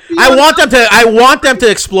them to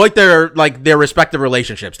exploit their respective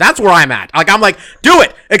relationships. That's where I'm at. Like, I'm like, do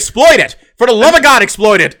it, exploit it. For the love of God,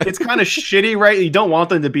 exploit it. It's kind of shitty, right? You don't want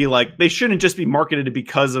them to be like, they shouldn't just be marketed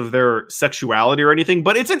because of their sexuality or anything.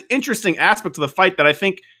 But it's an interesting aspect of the fight that I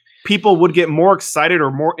think people would get more excited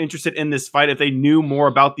or more interested in this fight if they knew more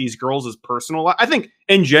about these girls' personal life. I think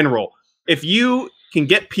in general, if you can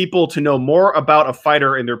get people to know more about a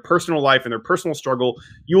fighter and their personal life and their personal struggle,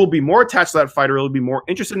 you will be more attached to that fighter. You'll be more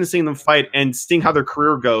interested in seeing them fight and seeing how their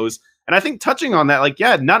career goes. And I think touching on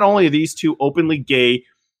that, not only are these two openly gay,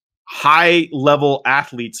 high-level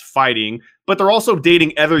athletes fighting, but they're also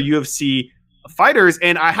dating other UFC fighters.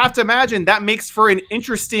 And I have to imagine that makes for an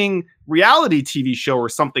interesting reality TV show or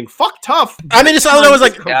something. Fuck tough. I mean, all I know is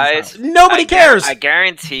like, guys, nobody cares. I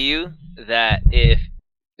guarantee you that if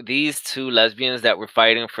these two lesbians that were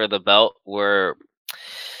fighting for the belt were,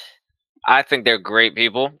 I think they're great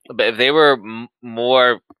people, but if they were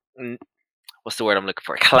more, what's the word I'm looking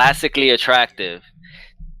for? Classically attractive,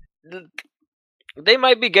 they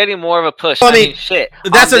might be getting more of a push. I mean, shit.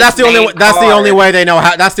 That's the only way they know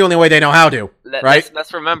how. That's the only way they know how to. Right.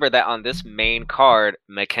 Let's remember that on this main card,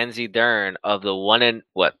 Mackenzie Dern of the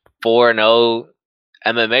 4-0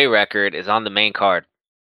 MMA record is on the main card.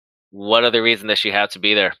 What other reason does she have to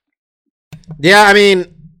be there? Yeah, I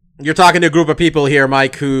mean, you're talking to a group of people here,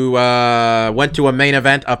 Mike, who went to a main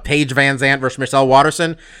event of Paige Van Zandt versus Michelle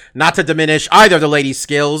Waterson. Not to diminish either of the ladies'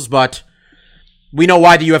 skills, but we know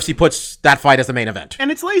why the UFC puts that fight as the main event. And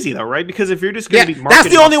it's lazy, though, right? Because if you're just going to be that's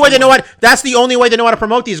the only way they know what. That's the only way they know how to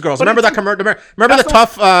promote these girls. Remember that Remember the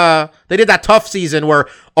tough. They did that tough season where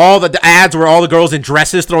all the ads were all the girls in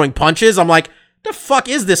dresses throwing punches. I'm like, the fuck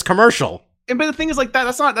is this commercial? But the thing is,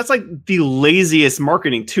 that's like the laziest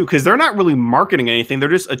marketing too, because they're not really marketing anything. They're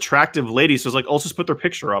just attractive ladies. So it's like, let's just put their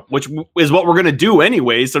picture up, which is what we're going to do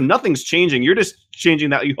anyway. So nothing's changing. You're just changing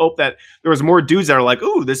that. You hope that there was more dudes that are like,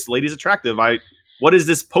 ooh, this lady's attractive. What is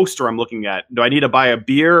this poster I'm looking at? Do I need to buy a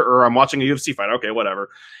beer or I'm watching a UFC fight? Okay, whatever.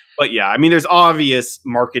 But yeah, I mean, there's obvious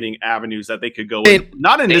marketing avenues that they could go in.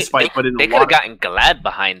 Not in this fight, but in they could have gotten Glad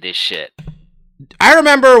behind this shit. I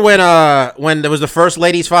remember when there was the first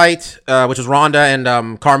ladies fight, which was Ronda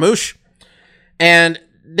and Carmouche, and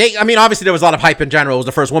obviously there was a lot of hype in general. It was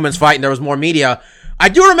the first women's fight, and there was more media. I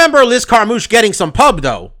do remember Liz Carmouche getting some pub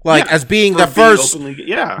though, as being the first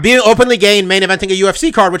being openly gay and main eventing a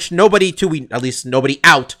UFC card, which nobody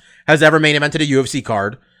out has ever main evented a UFC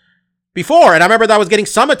card before. And I remember that was getting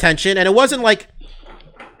some attention, and it wasn't like.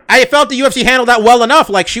 I felt the UFC handled that well enough.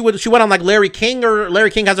 Like she went on like Larry King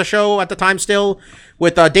has a show at the time still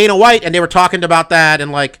with Dana White, and they were talking about that,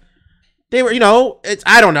 and like they were,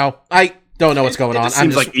 I don't know. I don't know what's going on. It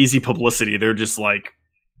seems like easy publicity. They're just like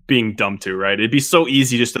being dumb to, right? It'd be so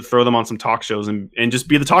easy just to throw them on some talk shows and just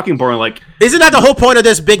be the talking point. Like, isn't that the whole point of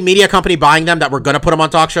this big media company buying them, that we're gonna put them on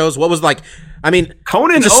talk shows? What was like? I mean,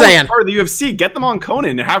 Conan just saying part of the UFC. Get them on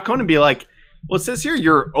Conan and have Conan be like, well, it says here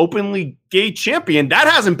you're openly gay champion. That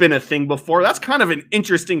hasn't been a thing before. That's kind of an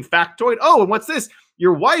interesting factoid. Oh, and what's this?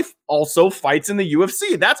 Your wife also fights in the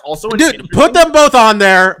UFC. That's also put them both on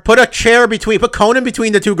there. Put Conan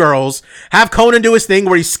between the two girls. Have Conan do his thing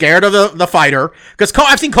where he's scared of the fighter. Because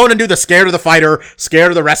I've seen Conan do the scared of the fighter,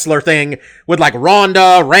 scared of the wrestler thing with like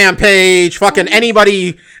Ronda, Rampage, fucking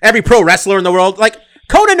anybody, every pro wrestler in the world. Like,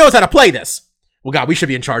 Conan knows how to play this. Well, God, we should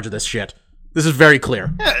be in charge of this shit. This is very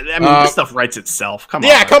clear. Yeah, I mean, this stuff writes itself. Come on.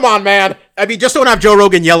 Yeah, come on, man. I mean, just don't have Joe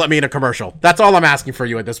Rogan yell at me in a commercial. That's all I'm asking for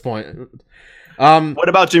you at this point. What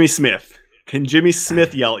about Jimmy Smith? Can Jimmy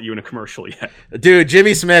Smith yell at you in a commercial yet? Dude,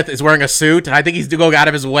 Jimmy Smith is wearing a suit. I think he's going out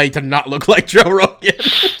of his way to not look like Joe Rogan.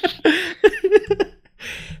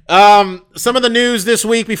 Some of the news this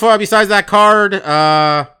week besides that card,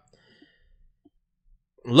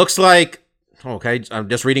 looks like, okay, I'm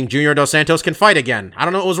just reading Junior Dos Santos can fight again. I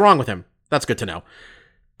don't know what was wrong with him. That's good to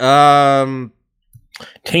know.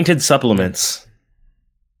 Tainted supplements.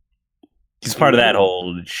 He's part of that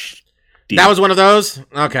whole deal. That was one of those?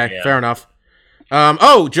 Okay, yeah. Fair enough.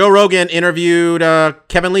 Joe Rogan interviewed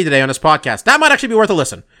Kevin Lee today on his podcast. That might actually be worth a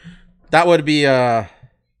listen. That would be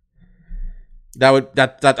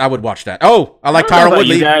That I would watch that. Oh, I like I don't know Tyron about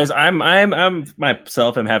Woodley. You guys, I'm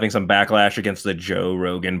myself am having some backlash against the Joe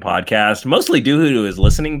Rogan podcast, mostly due to his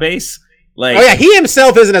listening base. Like, Oh yeah, he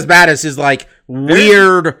himself isn't as bad as his like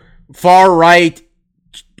weird far right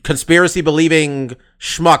conspiracy believing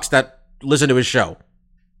schmucks that listen to his show,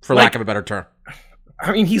 for lack of a better term.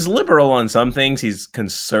 I mean, he's liberal on some things, he's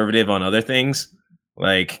conservative on other things.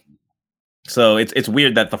 Like, so it's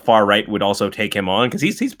weird that the far right would also take him on because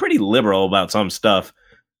he's pretty liberal about some stuff,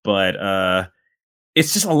 but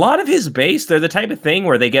it's just a lot of his base. They're the type of thing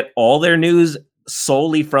where they get all their news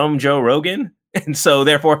solely from Joe Rogan, and so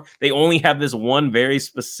therefore they only have this one very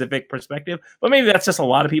specific perspective. But maybe that's just a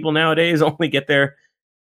lot of people nowadays only get their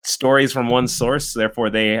stories from one source, therefore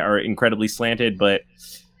they are incredibly slanted. But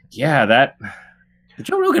yeah, the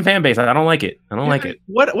Joe Rogan fan base, I don't like it. I don't like it.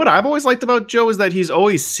 What I've always liked about Joe is that he's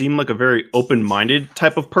always seemed like a very open-minded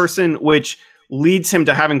type of person, which leads him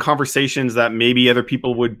to having conversations that maybe other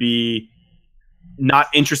people would be not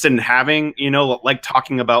interested in having, like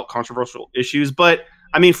talking about controversial issues. But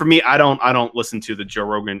I mean, for me, I don't listen to the Joe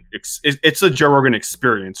Rogan. It's a Joe Rogan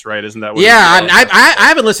experience, right? Isn't that what? Yeah, I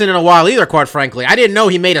haven't listened in a while either. Quite frankly, I didn't know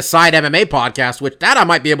he made a side MMA podcast, which that I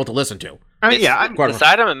might be able to listen to. I mean, the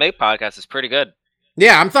Side MMA podcast is pretty good.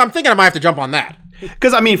 Yeah, I'm thinking I might have to jump on that.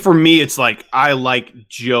 Because I mean, for me, it's like I like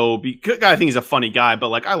Joe because I think he's a funny guy, but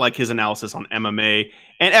like I like his analysis on MMA,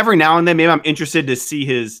 and every now and then maybe I'm interested to see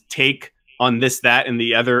his take on this, that, and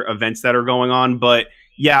the other events that are going on. But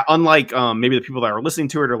yeah, unlike maybe the people that are listening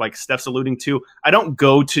to it or like Steph's alluding to, I don't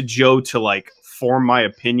go to Joe to like form my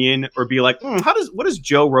opinion or be like, what does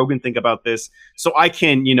Joe Rogan think about this? So I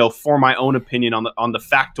can, form my own opinion on the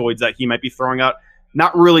factoids that he might be throwing out.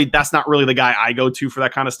 That's not really the guy I go to for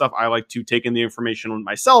that kind of stuff. I like to take in the information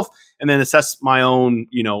myself and then assess my own,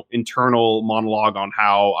 internal monologue on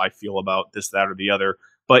how I feel about this, that, or the other.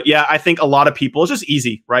 But yeah, I think a lot of people, it's just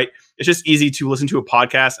easy, right? It's just easy to listen to a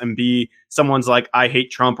podcast and be someone's like, I hate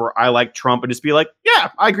Trump or I like Trump, and just be like,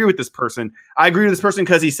 yeah, I agree with this person. I agree with this person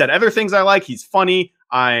because he said other things I like. He's funny.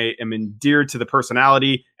 I am endeared to the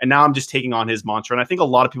personality. And now I'm just taking on his mantra. And I think a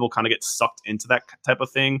lot of people kind of get sucked into that type of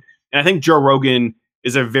thing. And I think Joe Rogan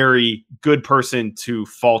is a very good person to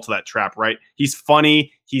fall to that trap, right? He's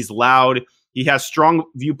funny. He's loud. He has strong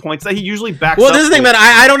viewpoints that he usually backs up. Well, this is the thing, man.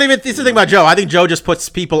 I don't even. This is the thing about Joe. I think Joe just puts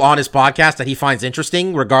people on his podcast that he finds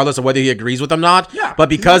interesting, regardless of whether he agrees with them or not. Yeah. But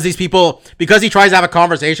because these people, because he tries to have a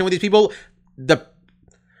conversation with these people, I'm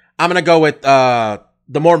gonna go with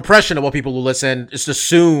the more impressionable people who listen just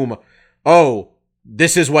assume, oh,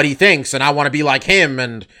 this is what he thinks, and I want to be like him,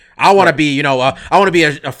 and I want to be, I want to be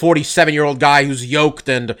a 47-year-old guy who's yoked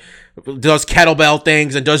and does kettlebell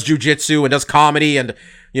things and does jujitsu and does comedy and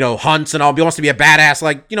hunts and all. He wants to be a badass,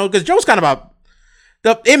 like because Joe's kind of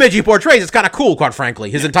the image he portrays is kind of cool, quite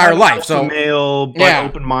frankly, his entire life. So male, but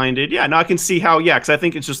open-minded. Yeah, no, I can see how. Yeah, because I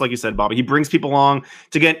think it's just like you said, Bobby. He brings people along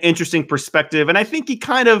to get an interesting perspective, and I think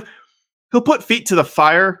he'll put feet to the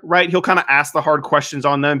fire, right? He'll kind of ask the hard questions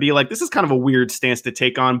on them, be like, this is kind of a weird stance to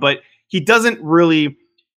take on, but he's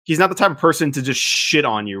not the type of person to just shit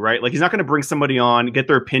on you, right? Like, he's not going to bring somebody on, get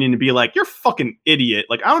their opinion, and be like, you're a fucking idiot.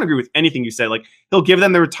 Like, I don't agree with anything you said. Like, he'll give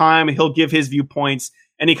them their time, he'll give his viewpoints,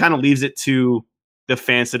 and he kind of leaves it to the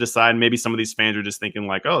fans to decide. Maybe some of these fans are just thinking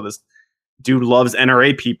like, oh, this dude loves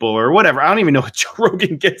NRA people or whatever. I don't even know what Joe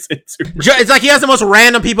Rogan gets into. It's like he has the most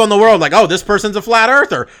random people in the world. Like, oh, this person's a flat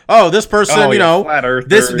earther. Oh, this person, flat earther,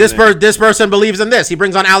 this person believes in this. He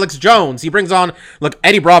brings on Alex Jones. He brings on, look,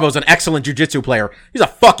 Eddie Bravo's an excellent jiu-jitsu player. He's a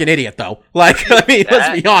fucking idiot, though. Like, I mean,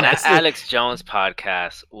 let's be honest. That Alex Jones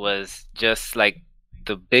podcast was just like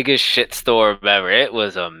the biggest shitstorm ever. It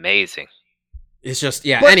was amazing. It's just,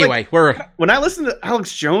 yeah. But, anyway, when I listen to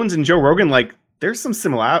Alex Jones and Joe Rogan, like, there's some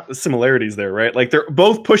similarities there, right? Like, they're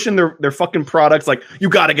both pushing their fucking products. Like, you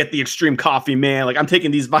got to get the extreme coffee, man. Like, I'm taking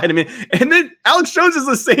these vitamins. And then Alex Jones is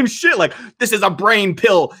the same shit. Like, this is a brain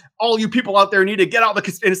pill. All you people out there need to get out and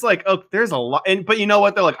it's like, oh, there's a lot. But you know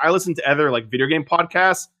what? They're like, I listen to other like video game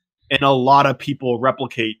podcasts, and a lot of people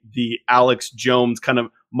replicate the Alex Jones kind of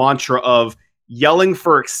mantra of yelling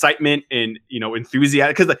for excitement and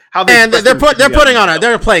enthusiasm, because how they're putting on it.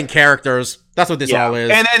 They're playing characters. That's what this all is.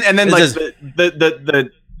 And then like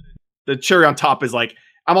the cherry on top is like,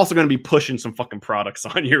 I'm also going to be pushing some fucking products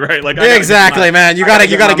on you, right? Like, exactly, man. You gotta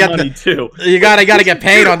get money too. You gotta get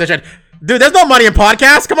paid on this shit, dude. There's no money in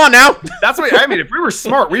podcasts. Come on now. That's what I mean. If we were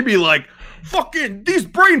smart, we'd be like, fucking these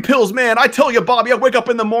brain pills, man. I tell you, Bobby, I wake up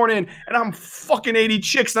in the morning and I'm fucking 80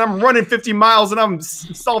 chicks and I'm running 50 miles and I'm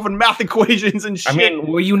solving math equations and shit. I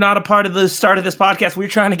mean, were you not a part of the start of this podcast? We were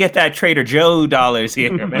trying to get that Trader Joe dollars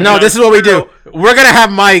here. Man. No, this is what we do. We're gonna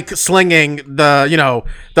have Mike slinging the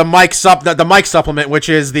Mike supplement, which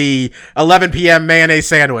is the 11 p.m. mayonnaise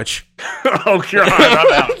sandwich. Oh god,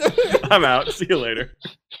 I'm out. I'm out. See you later.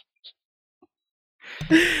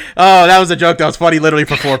 Oh, that was a joke that was funny literally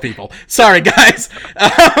for 4 people. Sorry, guys.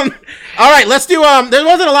 All right, let's do there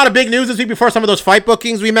wasn't a lot of big news this week before some of those fight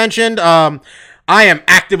bookings we mentioned. I am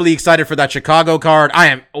actively excited for that Chicago card.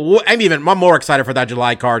 I'm more excited for that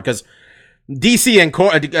July card because DC and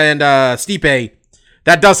Stipe,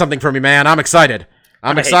 that does something for me, man. I'm excited.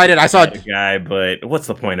 I'm excited. I saw a guy, but what's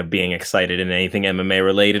the point of being excited in anything MMA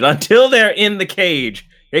related until they're in the cage?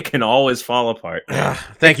 It can always fall apart.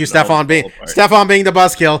 Thank you, Stefan being the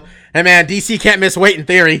buzzkill. Hey man, DC can't miss weight in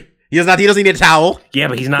theory. He doesn't need a towel. Yeah,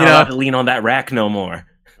 but he's not allowed to lean on that rack no more.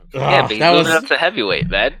 Yeah, but he's moving up to heavyweight,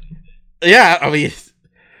 man. Yeah, I mean,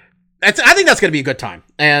 I think that's gonna be a good time.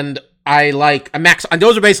 And I like Max. And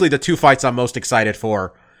those are basically the 2 fights I'm most excited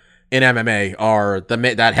for in MMA. Are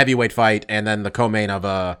that heavyweight fight and then the co-main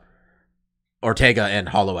of Ortega and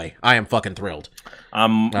Holloway. I am fucking thrilled.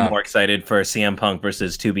 I'm more excited for CM Punk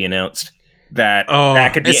versus to be announced. That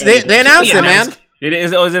could be. They announced it, man. It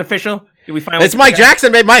is. Oh, is it official? Did we find? It's Mike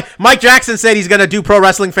Jackson. Mike Jackson said he's gonna do pro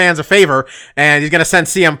wrestling fans a favor, and he's gonna send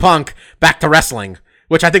CM Punk back to wrestling,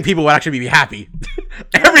 which I think people would actually be happy.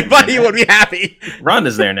 Everybody would be happy.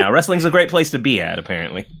 Ronda's there now. Wrestling's a great place to be at,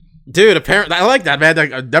 apparently. Dude, apparently I like that, man.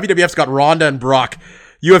 WWF's got Ronda and Brock.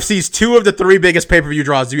 UFC's 2 of the 3 biggest pay-per-view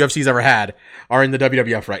draws UFC's ever had are in the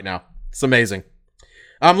WWF right now. It's amazing.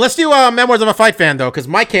 Let's do Memoirs of a Fight Fan, though, because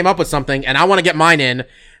Mike came up with something, and I want to get mine in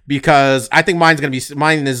because I think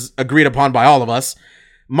mine is agreed upon by all of us.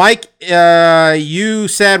 Mike, you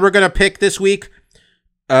said we're going to pick this week,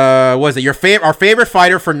 was it our favorite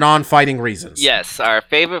fighter for non-fighting reasons? Yes, our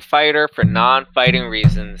favorite fighter for non-fighting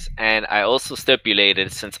reasons, and I also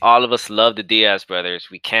stipulated, since all of us love the Diaz brothers,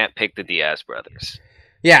 we can't pick the Diaz brothers.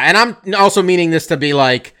 Yeah, and I'm also meaning this to be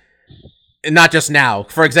like, not just now.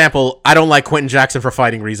 For example, I don't like Quentin Jackson for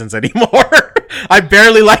fighting reasons anymore. I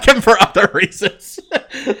barely like him for other reasons.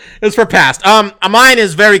 It's for past. Mine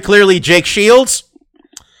is very clearly Jake Shields.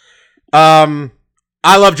 I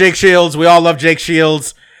love Jake Shields. We all love Jake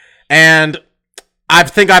Shields. And I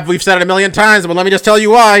think we've said it a million times, but let me just tell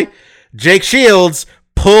you why. Jake Shields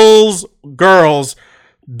pulls girls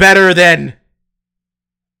better than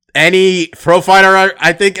any pro fighter,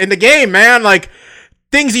 I think, in the game, man. Like,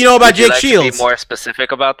 things you know about Jake Shields. To be more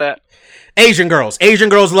specific about that? Asian girls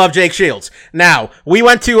love Jake Shields. Now, we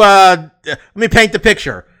went to, let me paint the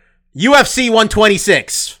picture. UFC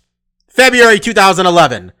 126, February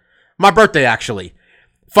 2011. My birthday, actually.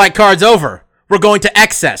 Fight card's over. We're going to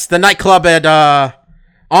Excess, the nightclub at,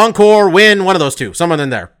 Encore, Win, one of those 2. Someone in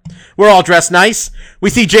there. We're all dressed nice. We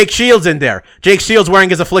see Jake Shields in there. Jake Shields wearing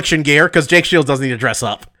his Affliction gear, because Jake Shields doesn't need to dress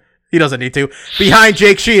up. He doesn't need to. Behind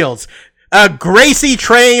Jake Shields, a Gracie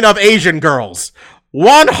train of Asian girls.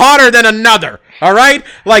 One hotter than another. All right?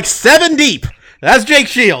 Like 7 deep. That's Jake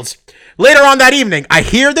Shields. Later on that evening, I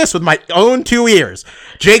hear this with my own 2 ears.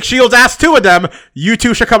 Jake Shields asked 2 of them, you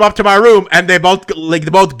 2 should come up to my room, and they both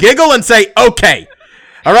giggle and say, okay.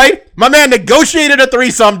 All right? My man negotiated a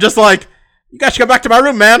threesome just like, you guys should come back to my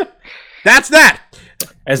room, man. That's that.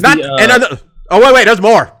 Wait, there's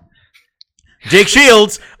more. Jake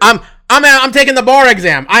Shields, I'm taking the bar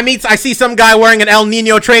exam. I see some guy wearing an El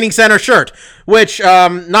Nino Training Center shirt, which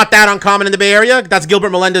not that uncommon in the Bay Area. That's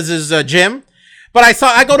Gilbert Melendez's gym. But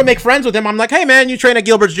I go to make friends with him. I'm like, hey man, you train at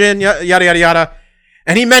Gilbert's gym, yada yada yada.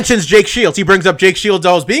 And he mentions Jake Shields. He brings up Jake Shields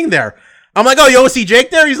always being there. I'm like, oh, you always see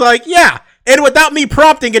Jake there? He's like, yeah. And without me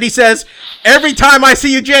prompting it, he says, every time I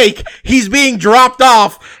see you, Jake, he's being dropped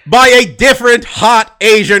off by a different hot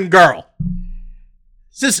Asian girl.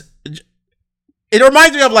 It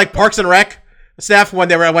reminds me of like Parks and Rec, Steph, when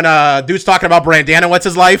dude's talking about Brandana, what's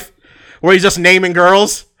his life? Where he's just naming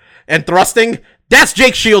girls and thrusting. That's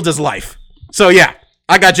Jake Shields' life. So yeah,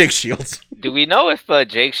 I got Jake Shields. Do we know if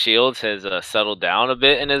Jake Shields has settled down a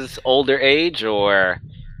bit in his older age, or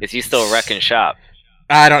is he still wrecking shop?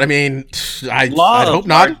 I hope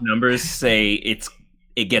not. Numbers say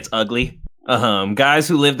it gets ugly. Guys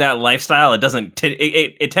who live that lifestyle,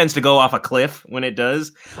 it tends to go off a cliff when it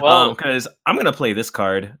does. Well, because I'm gonna play this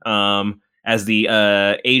card as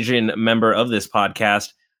the Asian member of this podcast.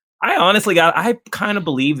 I kind of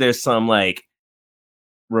believe there's some like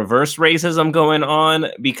reverse racism going on,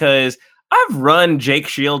 because I've run Jake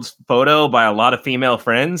Shields' photo by a lot of female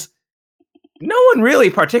friends, no one really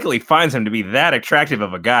particularly finds him to be that attractive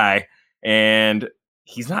of a guy, and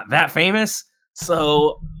he's not that famous.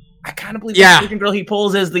 So I kind of believe the freaking girl he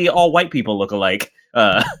pulls is the all white people lookalike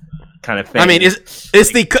kind of thing. I mean, it's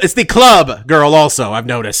the club girl also. I've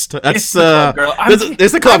noticed. That's the club girl.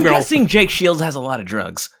 It's the club girl. I'm guessing Jake Shields has a lot of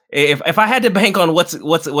drugs. If I had to bank on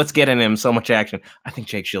what's getting him so much action, I think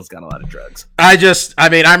Jake Shields got a lot of drugs. I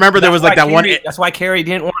remember there was like that one. That's why Carrie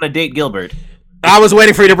didn't want to date Gilbert. I was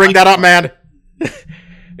waiting for you to bring that up, man.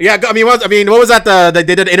 Yeah, I mean, what was that? They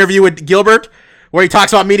did an interview with Gilbert where he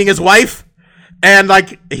talks about meeting his wife, and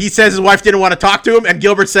like he says his wife didn't want to talk to him, and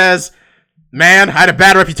Gilbert says, "Man, I had a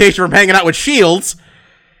bad reputation from hanging out with Shields."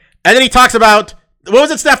 And then he talks about, what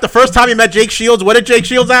was it, Steph? The first time he met Jake Shields, what did Jake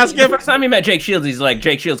Shields ask him? The first time he met Jake Shields, he's like,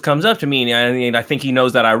 Jake Shields comes up to me, and I think he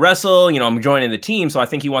knows that I wrestle. You know, I'm joining the team, so I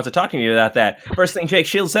think he wants to talk to me about that. First thing Jake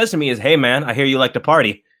Shields says to me is, "Hey, man, I hear you like to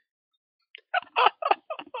party."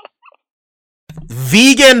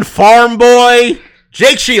 Vegan farm boy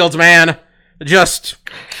Jake Shields, man. Just,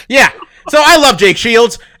 yeah. So I love Jake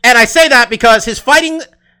Shields, and I say that because his fighting,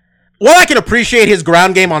 while I can appreciate his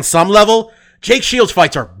ground game on some level, Jake Shields'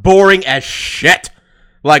 fights are boring as shit.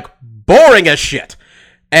 Like, boring as shit.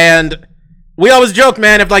 And we always joke,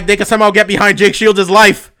 man, if like they could somehow get behind Jake Shields'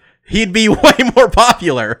 life, he'd be way more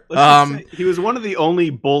popular. He was one of the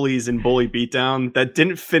only bullies in Bully Beatdown that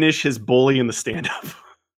didn't finish his bully in the stand-up.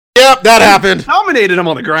 Yep, that happened. Dominated him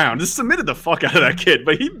on the ground. Just submitted the fuck out of that kid,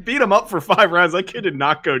 but he beat him up for 5 rounds. That kid did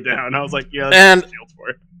not go down. I was like, yeah, that's Shields for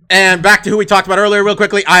it. And back to who we talked about earlier real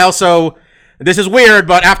quickly. This is weird,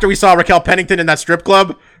 but after we saw Raquel Pennington in that strip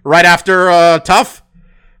club, right after Tough,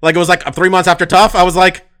 like it was like 3 months after Tough, I was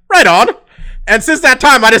like, right on. And since that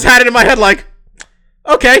time, I just had it in my head like,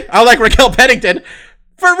 okay, I like Raquel Pennington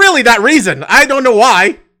for really that reason. I don't know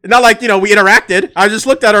why. Not like, we interacted. I just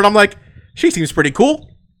looked at her and I'm like, she seems pretty cool.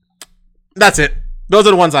 That's it. Those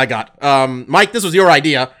are the ones I got. Mike, this was your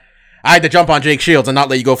idea. I had to jump on Jake Shields and not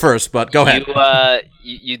let you go first, but go ahead.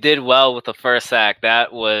 You did well with the first act.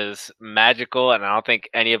 That was magical, and I don't think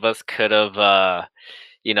any of us could have,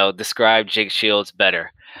 described Jake Shields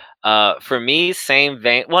better. For me, same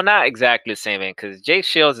vein. Well, not exactly the same vein, because Jake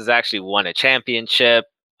Shields has actually won a championship.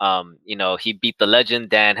 He beat the legend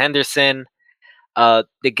Dan Henderson.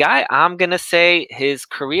 The guy, I'm gonna say, his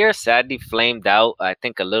career sadly flamed out, I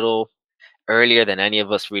think, a little earlier than any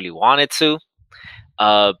of us really wanted to.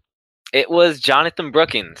 It was Jonathan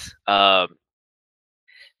Brookins, the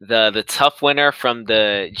tough winner from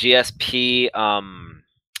the GSP.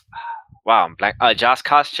 Josh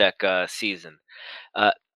Koscheck season.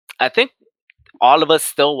 I think all of us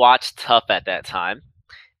still watched Tough at that time,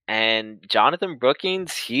 and Jonathan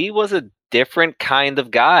Brookins, he was a different kind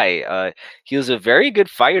of guy. He was a very good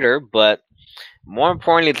fighter, but more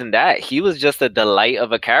importantly than that, he was just a delight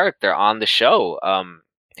of a character on the show.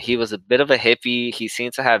 He was a bit of a hippie. He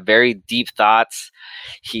seemed to have very deep thoughts.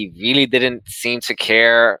 He really didn't seem to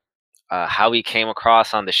care how he came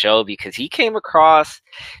across on the show, because he came across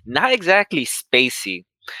not exactly spacey,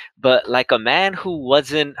 but like a man who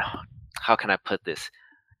wasn't, how can I put this,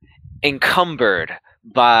 encumbered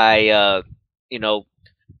by,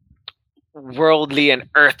 worldly and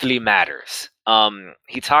earthly matters.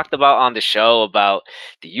 He talked about on the show about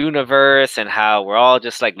the universe and how we're all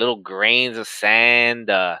just like little grains of sand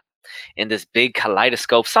in this big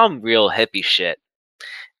kaleidoscope, some real hippie shit.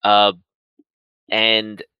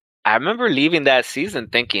 And I remember leaving that season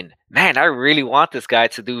thinking, man, I really want this guy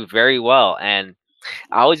to do very well. And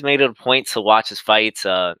I always made it a point to watch his fights.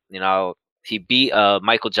 He beat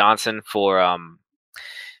Michael Johnson for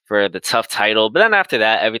the Tough title, but then after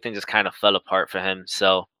that, everything just kind of fell apart for him.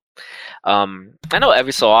 So I know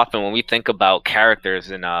every so often when we think about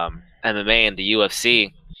characters in MMA and the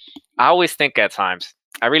UFC, I always think at times,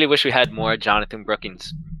 I really wish we had more Jonathan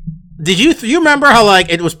Brookins. Did you remember how like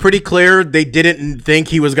it was pretty clear they didn't think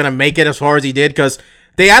he was gonna make it as far as he did, because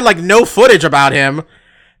they had like no footage about him,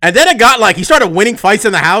 and then it got like he started winning fights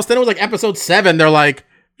in the house. Then it was like episode 7. They're like, you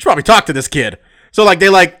should probably talk to this kid. So like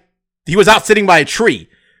he was out sitting by a tree.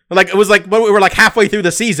 Like it was like when we were like halfway through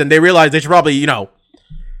the season, they realized they should probably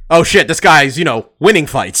oh shit, this guy's winning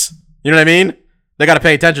fights. You know what I mean? They got to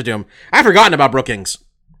pay attention to him. I've forgotten about Brookins.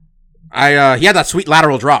 He had that sweet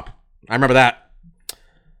lateral drop. I remember that.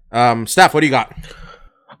 Steph, what do you got?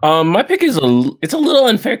 My pick is it's a little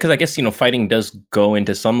unfair because I guess fighting does go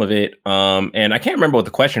into some of it. And I can't remember what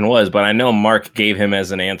the question was, but I know Mark gave him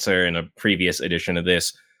as an answer in a previous edition of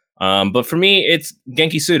this. But for me, it's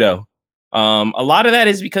Genki Sudo. A lot of that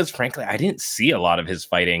is because, frankly, I didn't see a lot of his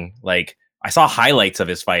fighting. Like, I saw highlights of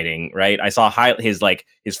his fighting, right? I saw his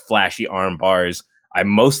flashy arm bars. I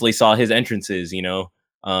mostly saw his entrances,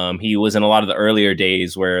 He was in a lot of the earlier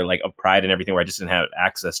days where like of Pride and everything, where I just didn't have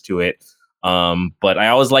access to it. But I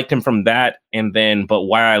always liked him from that. And then, but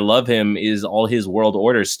why I love him is all his World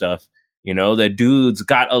Order stuff. You know, the dude's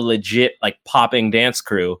got a legit like popping dance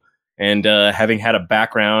crew. And having had a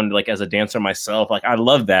background like as a dancer myself, like I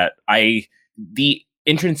love that. The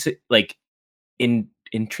entrance like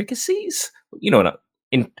intricacies. You know what?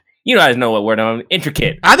 You guys know what word I'm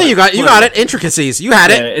intricate. I think you got it. Intricacies. You had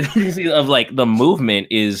it. Intricacies of like the movement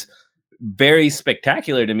is very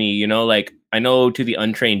spectacular to me. You know, like I know to the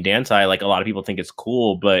untrained dance eye, like a lot of people think it's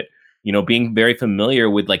cool, but you know, being very familiar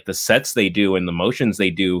with like the sets they do and the motions they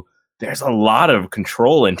do, there's a lot of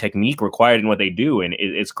control and technique required in what they do, and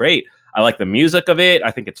it's great. I like the music of it.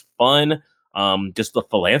 I think it's fun. Just the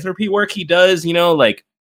philanthropy work he does, you know, like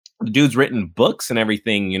the dude's written books and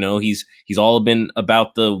everything, you know, he's all been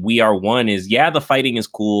about the We Are One is, yeah, the fighting is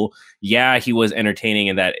cool. Yeah, he was entertaining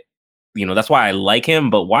and that, you know, that's why I like him,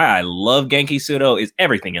 but why I love Genki Sudo is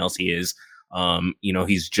everything else he is. You know,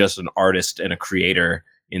 he's just an artist and a creator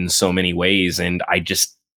in so many ways. And I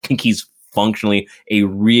just think he's functionally a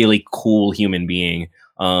really cool human being.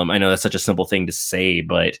 I know that's such a simple thing to say,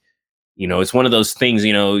 but you know, it's one of those things,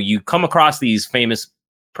 you know, you come across these famous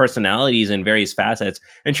personalities in various facets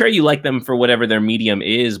and sure you like them for whatever their medium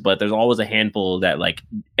is, but there's always a handful that like,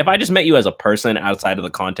 if I just met you as a person outside of the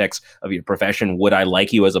context of your profession, would I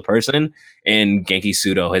like you as a person? And Genki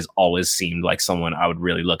Sudo has always seemed like someone I would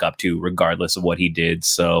really look up to regardless of what he did.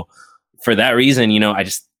 So for that reason, you know, I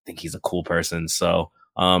just think he's a cool person. So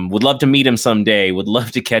would love to meet him someday. Would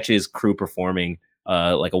love to catch his crew performing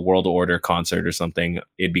like a World Order concert or something.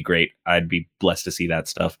 It'd be great. I'd be blessed to see that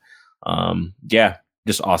stuff. Yeah,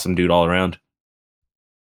 just awesome dude all around.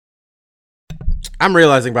 I'm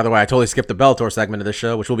realizing, by the way, I totally skipped the Bellator segment of the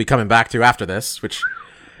show, which we'll be coming back to after this, which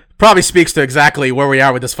probably speaks to exactly where we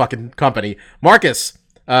are with this fucking company. Marcus,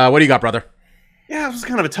 what do you got, brother? Yeah, it was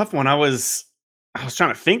kind of a tough one. I was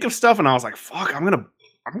trying to think of stuff, and I was like, fuck, I'm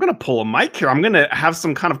gonna pull a mic here. I'm gonna have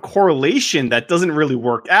some kind of correlation that doesn't really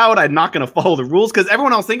work out. I'm not gonna follow the rules because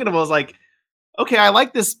everyone I was thinking of was like, okay, I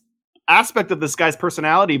like this aspect of this guy's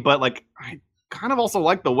personality, but like I kind of also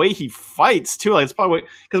like the way he fights too. Like it's probably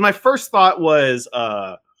because my first thought was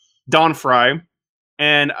Don Fry,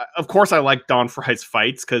 and of course I like Don Fry's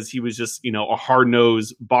fights because he was just, you know, a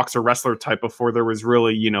hard-nosed boxer wrestler type before there was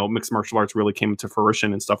really, you know, mixed martial arts really came into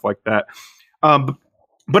fruition and stuff like that.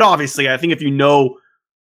 But obviously, I think if you know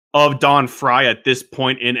of Don Fry at this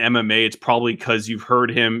point in MMA, it's probably because you've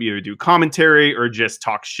heard him either do commentary or just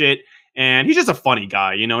talk shit. And he's just a funny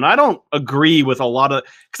guy, you know, and I don't agree with a lot of,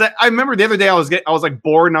 because I remember the other day I was like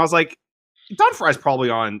bored and I was like, Don Fry's probably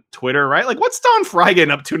on Twitter, right? Like, what's Don Fry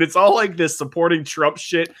getting up to? And it's all like this supporting Trump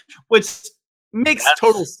shit, which makes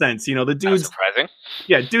total sense. You know, the dude's surprising.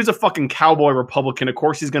 Yeah, dude's a fucking cowboy Republican. Of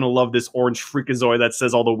course, he's going to love this orange freakazoid that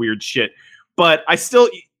says all the weird shit. But I still,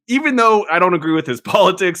 even though I don't agree with his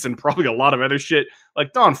politics and probably a lot of other shit,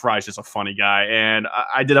 like Don Fry's just a funny guy. And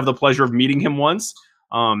I did have the pleasure of meeting him once.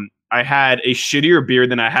 I had a shittier beard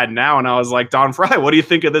than I had now, and I was like, Don Fry, what do you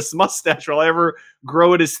think of this mustache? Will I ever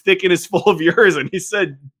grow it as thick and as full of yours? And he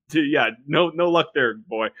said, yeah, no luck there,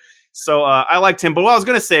 boy. So I liked him. But what I was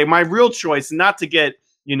going to say, my real choice, not to get,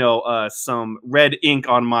 you know, some red ink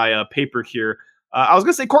on my paper here, I was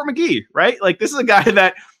going to say Court McGee, right? Like, this is a guy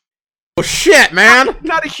that... Oh, shit, man!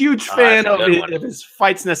 Not a huge fan of his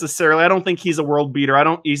fights necessarily. I don't think he's a world beater.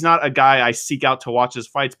 He's not a guy I seek out to watch his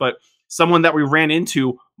fights, but someone that we ran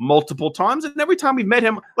into multiple times, and every time we've met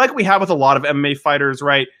him, like we have with a lot of MMA fighters,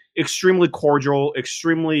 right? Extremely cordial,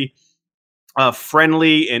 extremely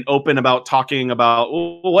friendly and open about talking about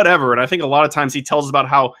whatever. And I think a lot of times he tells us about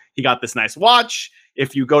how he got this nice watch.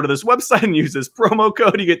 If you go to this website and use this promo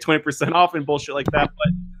code, you get 20% off and bullshit like that.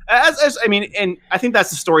 But as I mean, and I think that's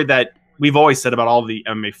the story that we've always said about all the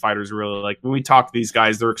MMA fighters, really. Like when we talk to these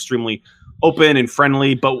guys, they're extremely open and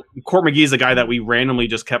friendly, but Court McGee is a guy that we randomly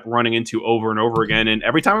just kept running into over and over again. And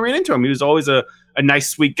every time we ran into him, he was always a nice,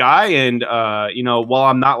 sweet guy. And, you know, while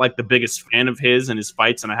I'm not like the biggest fan of his and his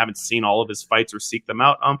fights, and I haven't seen all of his fights or seek them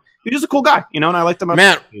out, he's just a cool guy, you know, and I liked him.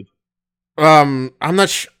 Man, I'm not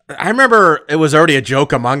sure. I remember it was already a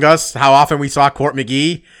joke among us how often we saw Court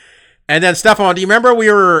McGee. And then Stefan, do you remember we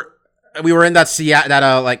were in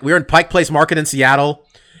that we were in Pike Place Market in Seattle?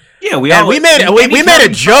 Yeah, we made a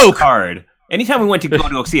joke. Card. Anytime we went to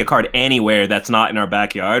go see a card anywhere that's not in our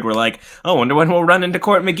backyard, we're like, "Oh, wonder when we'll run into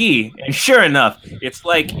Court McGee." And sure enough, it's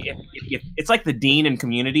like it's like the Dean in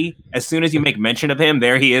Community. As soon as you make mention of him,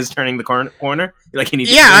 there he is turning the corner. Like he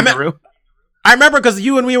needs to clean the room. I remember because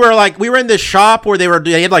you and we were in this shop where they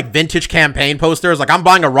had like vintage campaign posters. Like I'm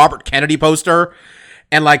buying a Robert Kennedy poster.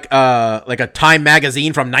 and like a Time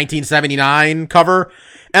magazine from 1979 cover.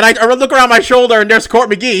 And I look around my shoulder and there's Court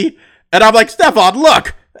McGee, and I'm like, Stefan,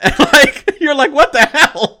 look. And like, you're like, what the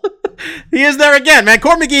hell? He is there again, man.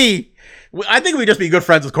 Court McGee. I think we'd just be good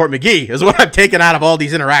friends with Court McGee is what I've taken out of all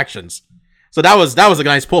these interactions. So that was a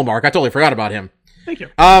nice pull, Mark. I totally forgot about him. Thank you.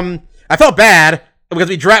 I felt bad because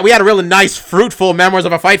we had a really nice, fruitful Memoirs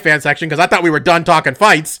of a Fight Fan section because I thought we were done talking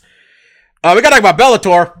fights. We gotta talk about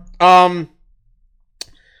Bellator.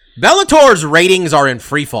 Bellator's ratings are in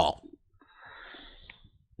free fall.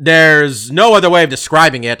 There's no other way of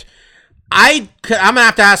describing it. I'm gonna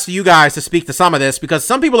have to ask you guys to speak to some of this because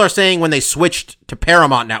some people are saying when they switched to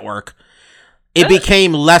Paramount Network, it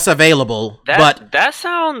became less available. But that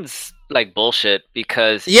sounds like bullshit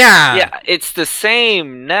because yeah, it's the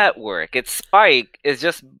same network. It's Spike. It's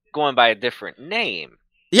just going by a different name.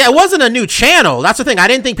 Yeah, it wasn't a new channel. That's the thing. I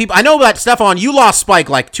didn't think people. I know that Stefan, you lost Spike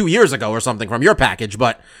like 2 years ago or something from your package,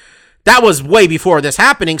 but that was way before this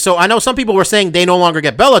happening. So I know some people were saying they no longer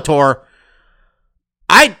get Bellator.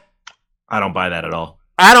 I don't buy that at all.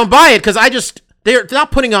 I don't buy it because they're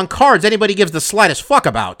not putting on cards anybody gives the slightest fuck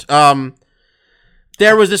about.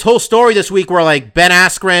 There was this whole story this week where like Ben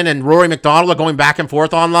Askren and Rory McDonald are going back and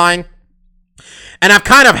forth online. And I've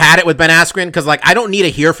kind of had it with Ben Askren because like I don't need to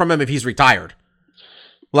hear from him if he's retired.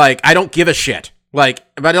 Like I don't give a shit. Like,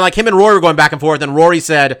 but like him and Rory were going back and forth and Rory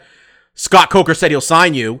said, Scott Coker said he'll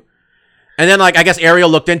sign you. And then like I guess Ariel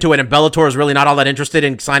looked into it and Bellator is really not all that interested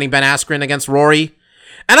in signing Ben Askren against Rory.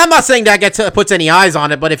 And I'm not saying that puts any eyes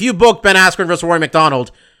on it, but if you booked Ben Askren versus Rory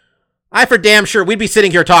McDonald, I for damn sure we'd be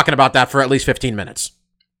sitting here talking about that for at least 15 minutes.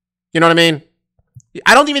 You know what I mean?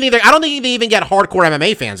 I don't think they even get hardcore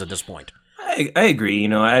MMA fans at this point. I agree. You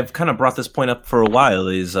know, I've kind of brought this point up for a while.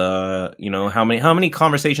 Is you know, how many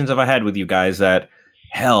conversations have I had with you guys that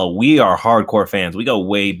hell, we are hardcore fans. We go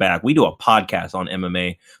way back. We do a podcast on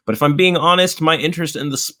MMA. But if I'm being honest, my interest in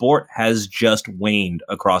the sport has just waned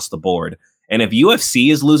across the board. And if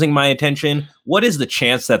UFC is losing my attention, what is the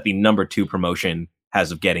chance that the number 2 promotion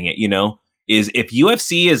has of getting it? You know, is if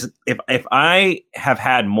UFC is if I have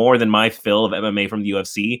had more than my fill of MMA from the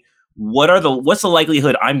UFC, what's the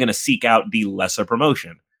likelihood I'm going to seek out the lesser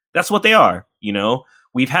promotion? That's what they are. You know,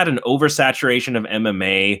 we've had an oversaturation of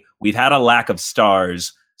MMA. We've had a lack of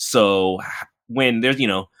stars. So when there's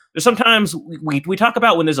sometimes we talk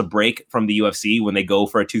about when there's a break from the UFC, when they go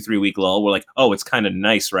for a 2-3 week lull, we're like, oh, it's kind of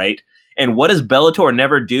nice, right? And what does Bellator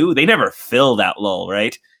never do? They never fill that lull,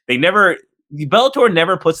 right? Bellator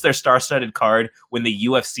never puts their star-studded card when the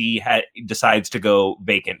UFC decides to go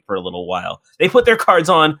vacant for a little while. They put their cards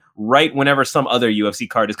on right whenever some other UFC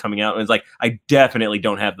card is coming out. And it's like, I definitely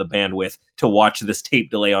don't have the bandwidth to watch this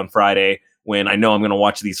tape delay on Friday when I know I'm going to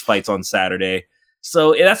watch these fights on Saturday.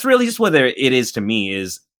 So that's really just what it is to me.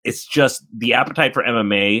 Is it's just the appetite for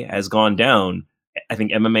MMA has gone down. I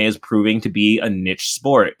think MMA is proving to be a niche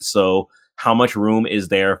sport. So how much room is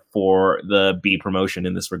there for the B promotion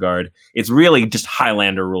in this regard? It's really just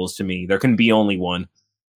Highlander rules to me. There can be only one.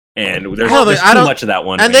 And there's too much of that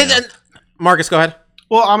one. And then Marcus, go ahead.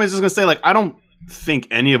 Well, I was just going to say, like, I don't think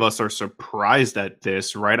any of us are surprised at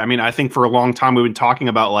this, right? I mean, I think for a long time we've been talking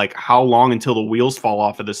about, like, how long until the wheels fall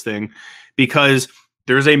off of this thing, because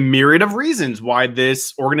there's a myriad of reasons why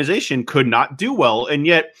this organization could not do well. And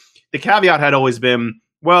yet the caveat had always been,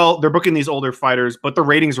 well, they're booking these older fighters, but the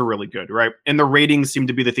ratings are really good, right? And the ratings seem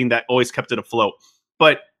to be the thing that always kept it afloat.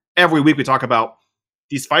 But every week we talk about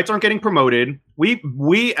these fights aren't getting promoted.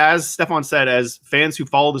 We, as Stefan said, as fans who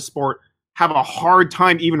follow the sport, have a hard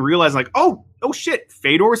time even realizing, like, oh shit,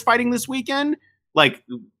 Fedor's fighting this weekend? Like,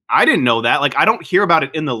 I didn't know that. Like, I don't hear about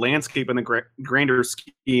it in the landscape in the grander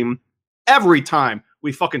scheme. Every time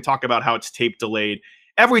we fucking talk about how it's tape delayed.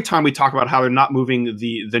 Every time we talk about how they're not moving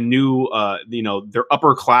the new, their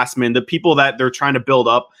upperclassmen, the people that they're trying to build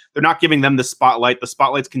up, they're not giving them the spotlight. The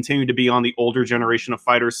spotlights continue to be on the older generation of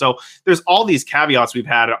fighters. So there's all these caveats we've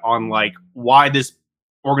had on like why this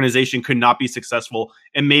organization could not be successful.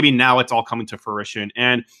 And maybe now it's all coming to fruition.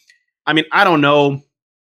 And I mean, I don't know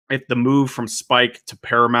if the move from Spike to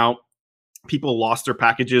Paramount, people lost their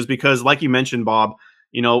packages because like you mentioned, Bob,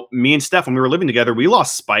 you know, me and Steph, when we were living together, we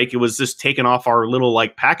lost Spike. It was just taken off our little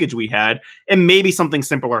like package we had, and maybe something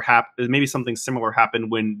similar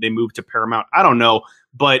happened when they moved to Paramount. I don't know,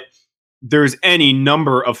 but there's any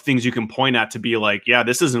number of things you can point at to be like, yeah,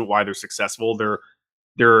 this isn't why they're successful.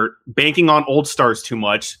 They're banking on old stars too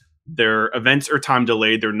much. Their events are time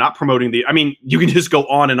delayed. They're not promoting I mean, you can just go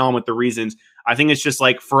on and on with the reasons. I think it's just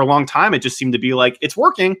like for a long time, it just seemed to be like it's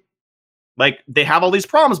working. Like they have all these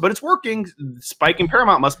problems, but it's working. Spike and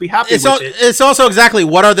Paramount must be happy with it. It's also exactly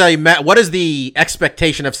what is the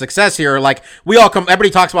expectation of success here? Like everybody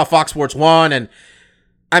talks about Fox Sports 1, and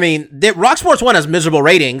I mean, Rock Sports 1 has miserable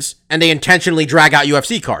ratings, and they intentionally drag out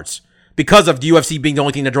UFC cards because of the UFC being the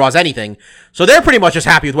only thing that draws anything. So they're pretty much just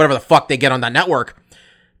happy with whatever the fuck they get on that network.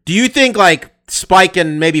 Do you think like Spike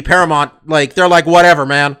and maybe Paramount, like they're like, whatever,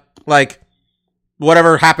 man, like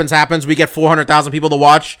whatever happens, we get 400,000 people to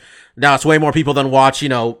watch. Now it's way more people than watch,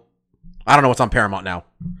 I don't know what's on Paramount now.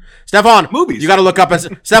 Stefan, movies. You got to look up.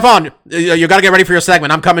 Stefan, you got to get ready for your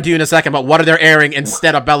segment. I'm coming to you in a second, but what are they airing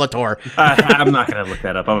instead of Bellator? I'm not going to look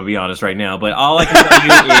that up. I'm going to be honest right now. But all I can tell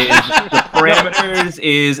you is the parameters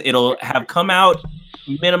is it'll have come out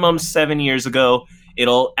minimum 7 years ago.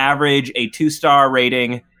 It'll average a 2-star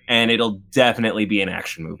rating, and it'll definitely be an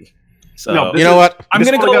action movie. So you know what? I'm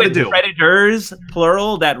going to go with Predators,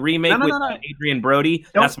 plural, that remake with Adrian Brody.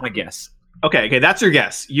 That's my guess. Okay, that's your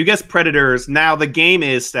guess. You guess Predators. Now the game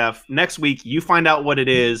is, Steph, next week you find out what it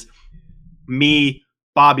is. Me,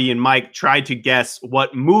 Bobby, and Mike tried to guess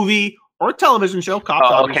what movie or television show. Cops,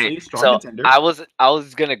 obviously, strong contenders. I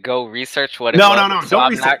was gonna go research what it was. No, don't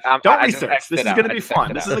research. Don't research. This is gonna be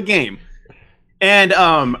fun. This is a game. And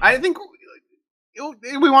I think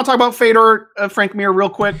we want to talk about Fedor, Frank Mir real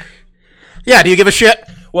quick. Yeah, do you give a shit?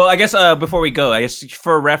 Well, I guess before we go, I guess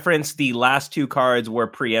for reference, the last 2 cards were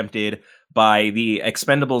preempted by the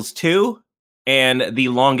Expendables 2 and the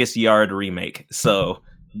Longest Yard remake. So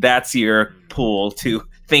that's your pool to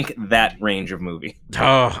think that range of movie.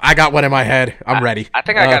 Oh, I got one in my head. I'm ready. I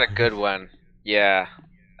think I got a good one. Yeah,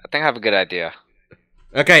 I think I have a good idea.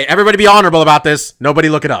 Okay, everybody be honorable about this. Nobody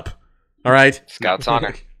look it up. All right? Scout's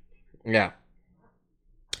honor. Yeah.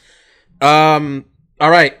 All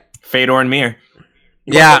right. Fedor and Mir.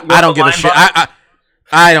 Yeah, I don't give a shit.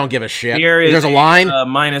 I don't give a shit. There's a line.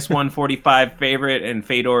 Minus 145 favorite, and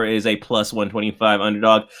Fedor is a plus 125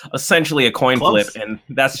 underdog. Essentially a coin flip, and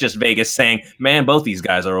that's just Vegas saying, man, both these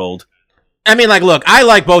guys are old. I mean, like, look, I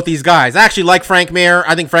like both these guys. I actually like Frank Mir.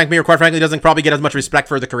 I think Frank Mir, quite frankly, doesn't probably get as much respect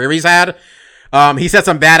for the career he's had. He said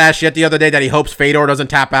some badass shit the other day that he hopes Fedor doesn't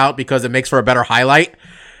tap out because it makes for a better highlight.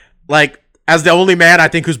 Like, as the only man, I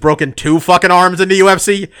think, who's broken 2 fucking arms in the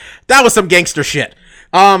UFC, that was some gangster shit.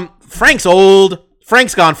 Frank's old.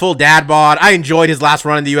 Frank's gone full dad bod. I enjoyed his last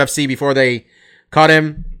run in the UFC before they cut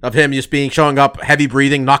him, of him just showing up, heavy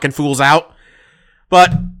breathing, knocking fools out.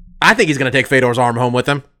 But I think he's going to take Fedor's arm home with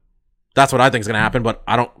him. That's what I think is going to happen, but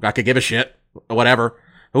I could give a shit. Whatever.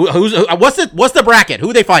 What's the bracket? Who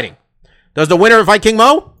are they fighting? Does the winner fight King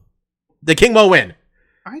Mo? Did King Mo win?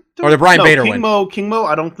 Or did Brian Bader win? King Mo,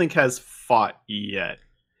 I don't think has fought yet.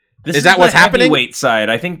 Is that what's happening? Heavyweight side.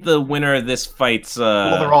 I think the winner of this fight's.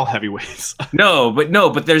 Well, they're all heavyweights. no,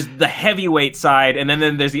 but there's the heavyweight side, and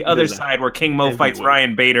then there's the other side where King Mo fights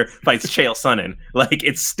Ryan Bader, fights Chael Sonnen. Like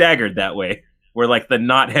it's staggered that way, where like the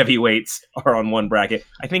not heavyweights are on one bracket.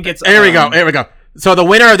 I think it's. Here we go. So the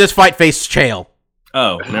winner of this fight faced Chael.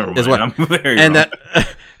 Oh, never mind. I'm very wrong.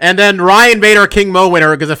 And then Ryan Bader, King Mo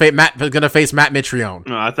winner, is going to face Matt Mitrione.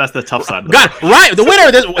 No, that's the tough side. God, right? The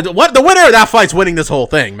winner of that fight's winning this whole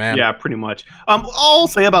thing, man. Yeah, pretty much. All I'll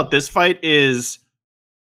say about this fight is,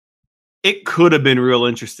 it could have been real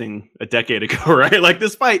interesting a decade ago, right? Like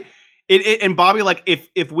this fight, and Bobby, like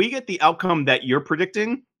if we get the outcome that you're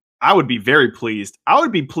predicting, I would be very pleased. I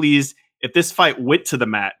would be pleased if this fight went to the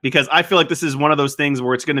mat, because I feel like this is one of those things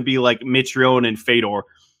where it's going to be like Mitrione and Fedor.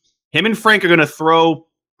 Him and Frank are going to throw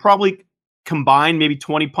probably combined maybe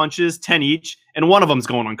 20 punches, 10 each, and one of them's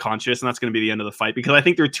going unconscious, and that's going to be the end of the fight because I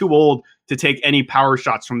think they're too old to take any power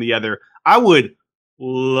shots from the other. I would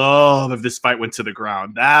love if this fight went to the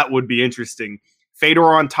ground. That would be interesting.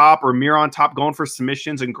 Fedor on top or Mir on top going for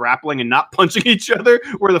submissions and grappling and not punching each other,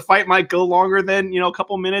 where the fight might go longer than, a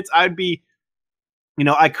couple minutes. I'd be,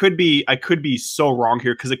 I could be so wrong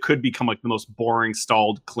here because it could become like the most boring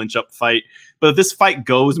stalled clinch up fight. But if this fight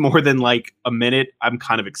goes more than like a minute, I'm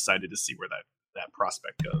kind of excited to see where that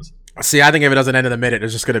prospect goes. See, I think if it doesn't end in a minute,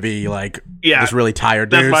 it's just going to be like, just really tired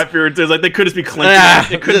dudes. That's my fear too. Like they could just be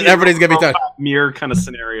clinching. It could be everybody's going to be tired. Mirror kind of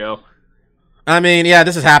scenario. I mean, yeah,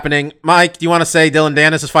 this is happening. Mike, do you want to say Dylan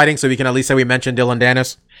Dennis is fighting so we can at least say we mentioned Dylan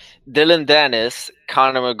Dennis? Dylan Dennis,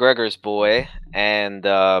 Conor McGregor's boy, and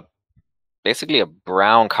basically a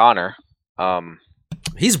brown Conor.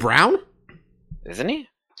 He's brown? Isn't he?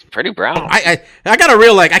 He's pretty brown. I got a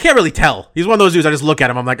real, I can't really tell. He's one of those dudes, I just look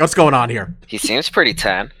at him, I'm like, what's going on here? He seems pretty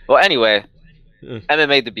tan. Well, anyway,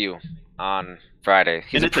 MMA debut on Friday.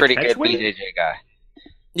 He's a pretty good BJJ guy.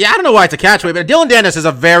 Yeah, I don't know why it's a catchweight, but Dylan Dennis is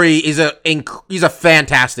he's a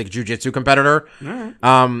fantastic jiu-jitsu competitor. Right.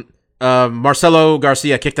 Marcelo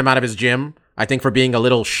Garcia kicked him out of his gym, I think, for being a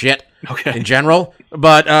little shit Okay. in general.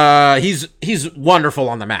 But he's wonderful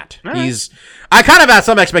on the mat. All right. I kind of had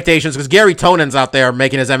some expectations because Gary Tonon's out there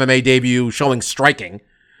making his MMA debut, showing striking.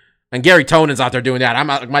 And Gary Tonon's out there doing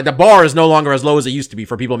that. The bar is no longer as low as it used to be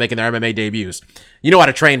for people making their MMA debuts. You know how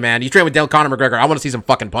to train, man. You train with Conor McGregor. I want to see some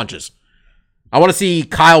fucking punches. I want to see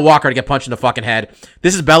Kyle Walker to get punched in the fucking head.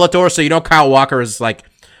 This is Bellator, so you know Kyle Walker is like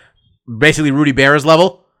basically Rudy Barra's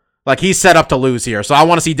level. Like, he's set up to lose here. So I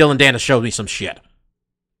want to see Dylan Dennis show me some shit.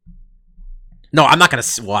 No, I'm not going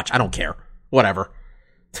to watch. I don't care. Whatever.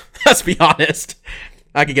 Let's be honest.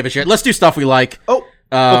 I can give a shit. Let's do stuff we like. Oh,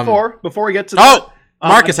 before we get to that,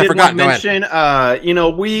 Marcus, I forgot. Go mention, ahead.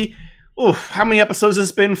 How many episodes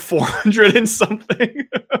has been? 400 and something.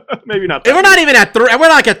 Maybe not. We're not even at 3. We're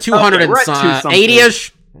like at 200 and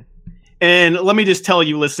 80ish. And let me just tell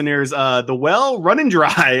you, listeners, the well run and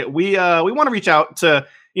dry. We want to reach out to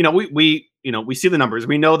we see the numbers.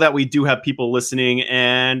 We know that we do have people listening,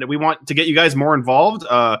 and we want to get you guys more involved.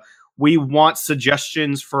 We want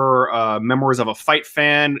suggestions for members of a fight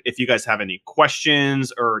fan. If you guys have any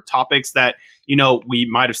questions or topics that we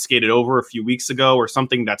might have skated over a few weeks ago, or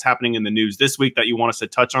something that's happening in the news this week that you want us to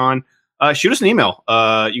touch on, shoot us an email.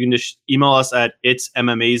 You can just email us at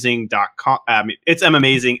itsmamazing.com. It's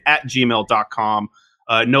mamazing@gmail.com.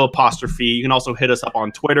 No apostrophe. You can also hit us up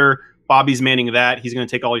on Twitter. Bobby's manning that. He's going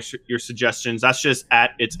to take all your suggestions. That's just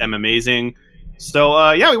at itsmamazing. So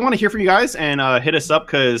we want to hear from you guys, and hit us up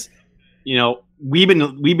because we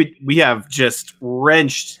have just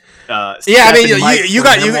wrenched. You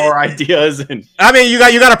got more ideas, and you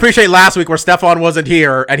got to appreciate last week where Stefan wasn't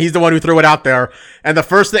here, and he's the one who threw it out there. And the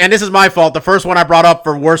first thing, and this is my fault, the first one I brought up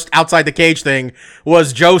for worst outside the cage thing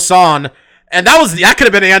was Joe Son, and that could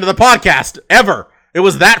have been the end of the podcast ever. It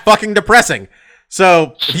was that fucking depressing.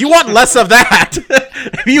 So if you want less of that,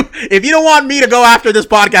 if you don't want me to go after this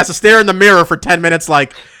podcast to stare in the mirror for 10 minutes,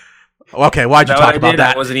 like, okay, why'd you talk about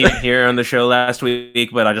that? I wasn't even here on the show last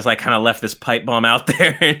week, but I just kind of left this pipe bomb out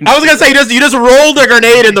there. I was gonna say you just rolled a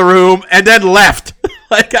grenade in the room and then left.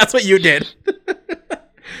 That's what you did.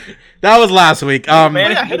 That was last week.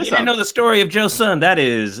 Man, if you didn't know the story of Joe Son, that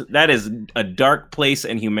is a dark place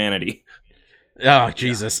in humanity. Oh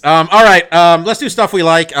Jesus. All right. Let's do stuff we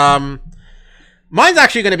like. Mine's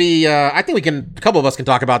actually going to be. I think a couple of us can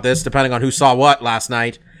talk about this depending on who saw what last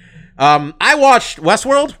night. I watched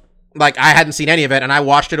Westworld. I hadn't seen any of it, and I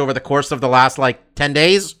watched it over the course of the last 10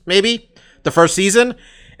 days, maybe the first season.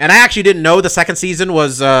 And I actually didn't know the second season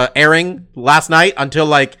was airing last night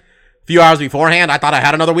until a few hours beforehand. I thought I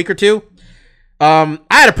had another week or two. I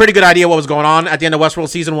had a pretty good idea what was going on at the end of Westworld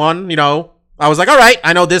season 1. I was like, all right,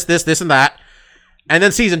 I know this, and that. And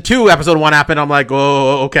then season 2, episode 1 happened. I'm like,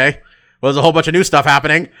 oh, okay. Well, there's a whole bunch of new stuff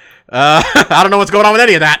happening. I don't know what's going on with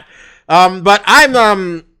any of that. But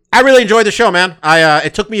I really enjoyed the show, man.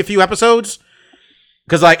 It took me a few episodes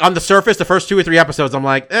because on the surface, the first 2 or 3 episodes, I'm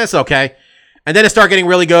like, it's okay. And then it started getting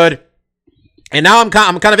really good. And now I'm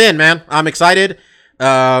kind of in, man. I'm excited.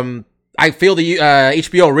 I feel the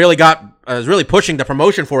HBO really is really pushing the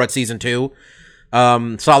promotion for it season 2.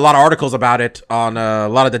 Saw a lot of articles about it on a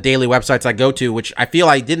lot of the daily websites I go to, which I feel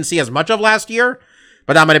I didn't see as much of last year.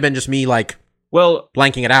 But that might have been just me,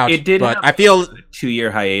 blanking it out. It did. But I feel 2-year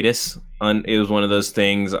hiatus. It was one of those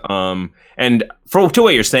things. And to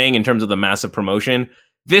what you're saying in terms of the massive promotion,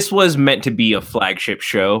 this was meant to be a flagship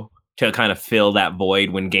show to kind of fill that void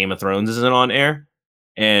when Game of Thrones isn't on air.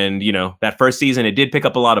 And that first season, it did pick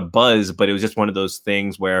up a lot of buzz, but it was just one of those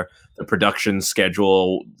things where the production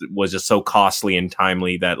schedule was just so costly and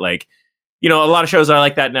timely that a lot of shows are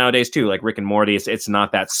like that nowadays too, like Rick and Morty. It's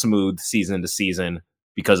not that smooth season to season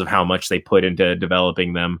because of how much they put into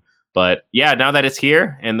developing them. But yeah, now that it's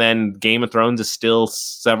here, and then Game of Thrones is still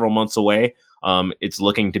several months away, it's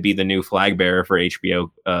looking to be the new flag bearer for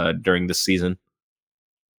HBO during this season.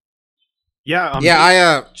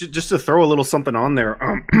 Yeah, just to throw a little something on there.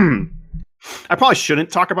 I probably shouldn't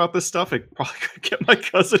talk about this stuff. It probably could get my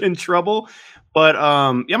cousin in trouble. But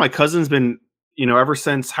my cousin's been, ever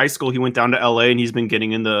since high school, he went down to LA and he's been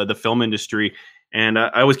getting in the film industry. And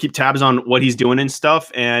I always keep tabs on what he's doing and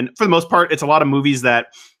stuff. And for the most part, it's a lot of movies that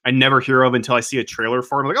I never hear of until I see a trailer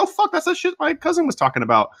for it. I'm like, oh, fuck, that's that shit my cousin was talking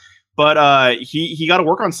about. But he got to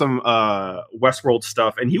work on some Westworld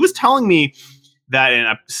stuff. And he was telling me that,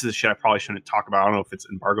 and this is shit I probably shouldn't talk about. I don't know if it's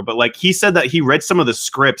embargo, but he said that he read some of the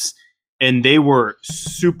scripts and they were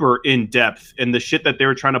super in depth. And the shit that they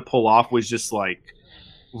were trying to pull off was just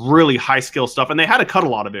really high skill stuff, and they had to cut a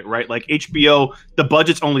lot of it, right? Like HBO, the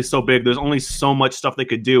budget's only so big. There's only so much stuff they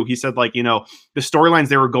could do. He said, like, you know, the storylines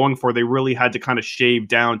they were going for, they really had to kind of shave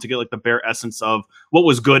down to get like the bare essence of what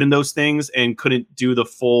was good in those things, and couldn't do the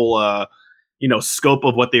full, you know, scope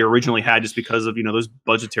of what they originally had just because of, you know, those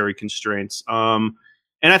budgetary constraints.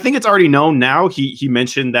 And I think it's already known now. He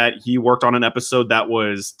mentioned that he worked on an episode that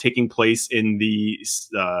was taking place in the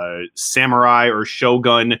samurai or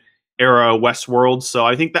shogun era Westworld. So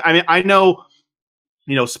I think that, I mean, I know,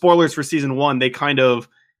 you know, spoilers for season 1, they kind of,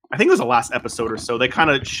 I think it was the last episode or so, they kind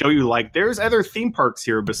of show you like there's other theme parks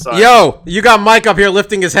here besides. Yo, you got Mike up here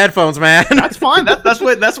lifting his headphones, man. That's fine. That's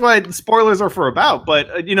what spoilers are for about.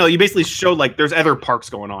 But you know, you basically showed like there's other parks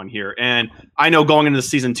going on here, and I know going into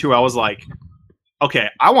season 2, I was like, okay,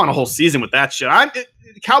 I want a whole season with that shit.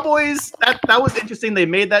 Cowboys, that was interesting. They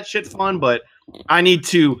made that shit fun, but I need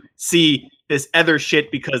to see this other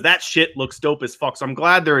shit because that shit looks dope as fuck. So I'm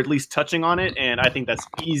glad they're at least touching on it, and I think that's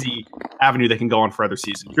easy avenue they can go on for other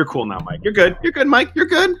seasons. You're cool now, Mike. You're good. You're good, Mike. You're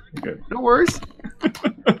good. Good. No worries.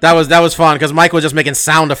 That was fun because Mike was just making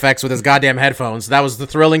sound effects with his goddamn headphones. That was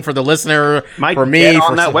thrilling for the listener, Mike, for me,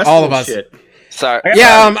 for all of us. Shit. Sorry.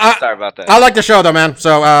 Sorry about that. I like the show though, man.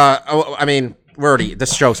 So I mean,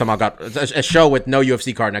 this show somehow got a show with no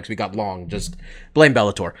UFC card next week got long. Just blame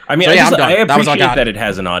Bellator. I mean, so, I'm done. I appreciate that it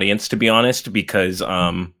has an audience, to be honest, because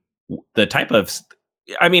the type of,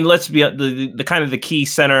 I mean, let's be the kind of the key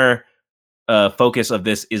center focus of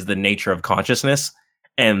this is the nature of consciousness,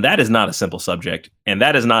 and that is not a simple subject, and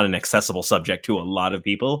that is not an accessible subject to a lot of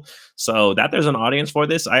people. So that there's an audience for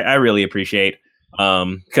this, I really appreciate.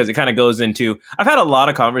 Because it kind of goes into, I've had a lot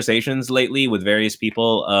of conversations lately with various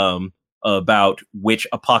people about which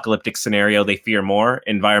apocalyptic scenario they fear more,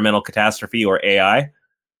 environmental catastrophe or AI.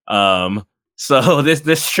 So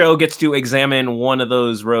this show gets to examine one of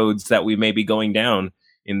those roads that we may be going down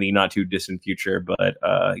in the not too distant future. But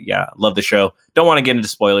yeah, love the show. Don't want to get into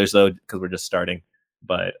spoilers though, because we're just starting.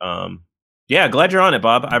 But yeah, glad you're on it,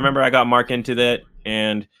 Bob. I remember I got Mark into that,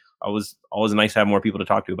 and I was always nice to have more people to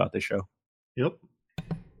talk to about this show. Yep.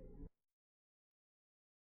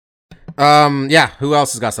 Yeah, who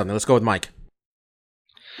else has got something? Let's go with Mike.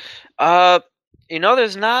 You know,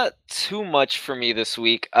 there's not too much for me this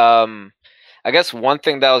week. I guess one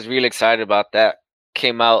thing that I was really excited about that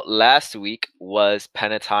came out last week was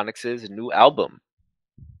Pentatonix's new album.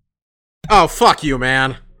 Oh, fuck you,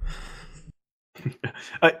 man.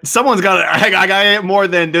 Someone's got it. I got it more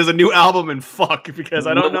than there's a new album and fuck, because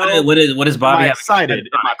I don't know. What is Bobby excited?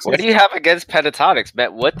 What do you have against Pentatonix,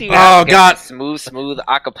 man? What do you have against smooth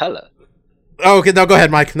acapella? Oh, okay, no, go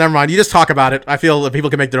ahead, Mike. Never mind. You just talk about it. I feel that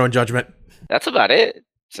people can make their own judgment. That's about it.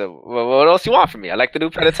 So, what else you want from me? I like the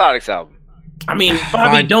new Pentatonix album. I mean,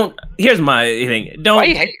 Bobby, here's my thing.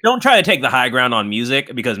 Don't try to take the high ground on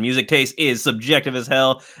music, because music taste is subjective as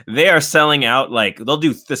hell. They are selling out, like, they'll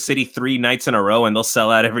do the city 3 nights in a row and they'll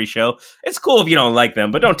sell out every show. It's cool if you don't like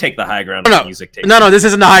them, but don't take the high ground on music taste. No, this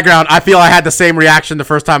isn't the high ground. I feel I had the same reaction the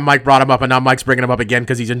first time Mike brought him up, and now Mike's bringing him up again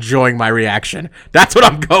because he's enjoying my reaction. That's what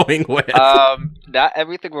I'm going with. Not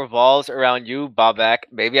everything revolves around you, Bobak.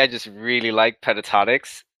 Maybe I just really like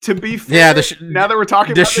Pentatonix. To be fair, now that we're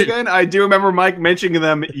talking about it again, I do remember Mike mentioning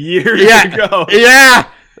them years ago. Yeah,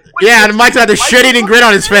 and Mike's had the shit-eating grin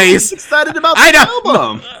on his face. Excited about the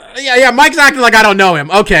album. Yeah, Mike's acting like I don't know him.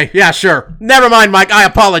 Okay, yeah, sure. Never mind, Mike. I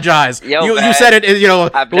apologize. You said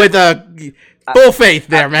it, with full faith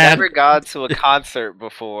there, man. I've never gone to a concert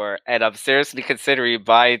before, and I'm seriously considering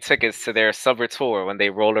buying tickets to their summer tour when they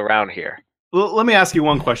roll around here. Well, let me ask you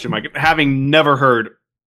one question, Mike. Having never heard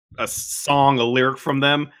a lyric from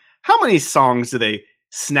them, how many songs do they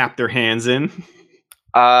snap their hands in?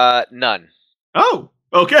 None. Oh,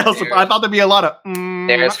 okay. I thought there'd be a lot of.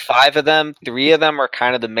 There's 5 of them. 3 of them are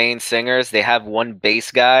kind of the main singers. They have one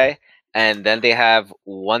bass guy, and then they have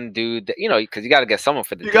one dude that, because you got to get someone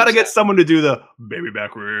for the. You got to get someone to do the baby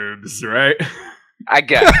back ribs, right? I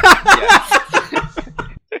guess.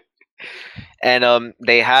 And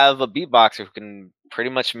they have a beatboxer who can pretty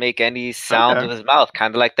much make any sound with his mouth,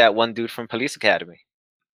 kind of like that one dude from Police Academy.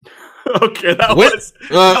 Okay, that what was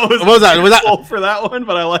that? Was that for that one?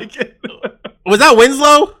 But I like it. Was that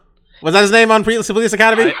Winslow? Was that his name on Police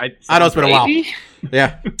Academy? I know it's been a while.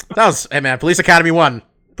 Yeah, that was. Hey man, Police Academy 1,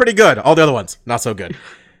 pretty good. All the other ones, not so good.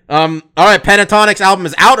 All right, Pentatonix album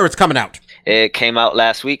is out, or it's coming out? It came out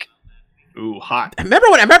last week. Ooh, hot. Remember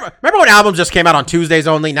when albums just came out on Tuesdays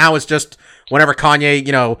only? Now it's just whenever Kanye,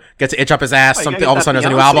 gets to itch up his ass, all of a sudden there's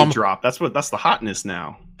a new album. Drop. That's the hotness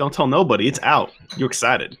now. Don't tell nobody. It's out. You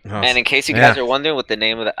excited? And in case you guys are wondering what the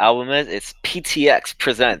name of the album is, it's PTX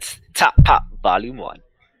presents Top Pop Volume 1.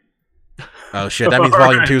 Oh shit, that means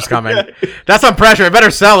volume 2's coming. That's some pressure. I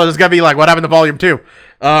better sell it. It's gonna be like, what happened to volume 2?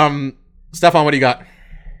 Stefan, what do you got?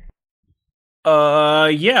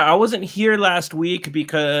 Yeah, I wasn't here last week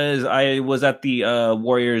because I was at the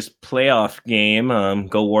Warriors playoff game.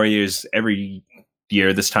 Go Warriors every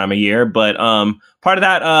year this time of year. But part of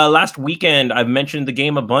that last weekend, I've mentioned the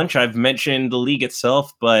game a bunch. I've mentioned the league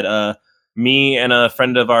itself, but me and a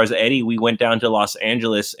friend of ours, Eddie, we went down to Los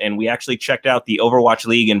Angeles and we actually checked out the Overwatch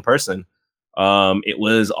League in person. It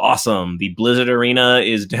was awesome. The Blizzard Arena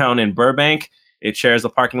is down in Burbank. It shares a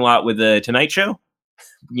parking lot with the Tonight Show.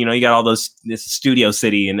 You know, you got all this Studio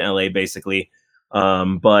City in LA, basically.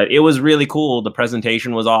 But it was really cool. The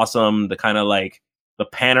presentation was awesome. The kind of like the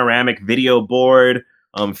panoramic video board.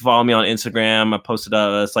 If you follow me on Instagram, I posted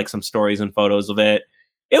like some stories and photos of it.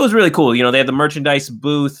 It was really cool. You know, they had the merchandise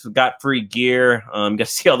booth, got free gear. Got to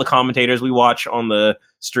see all the commentators we watch on the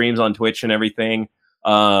streams on Twitch and everything.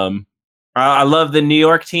 I love the New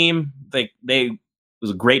York team. It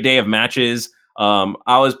was a great day of matches. I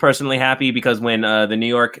was personally happy because when the New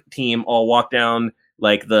York team all walked down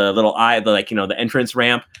like the little the entrance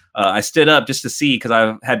ramp, I stood up just to see because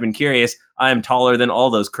I had been curious. I am taller than all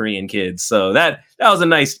those Korean kids, so that was a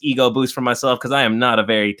nice ego boost for myself because I am not a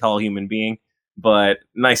very tall human being. But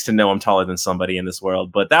nice to know I'm taller than somebody in this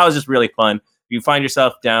world. But that was just really fun. If you find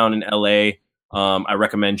yourself down in LA, I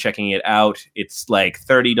recommend checking it out. It's like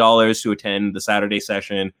 $30 to attend the Saturday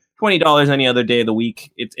session, $20 any other day of the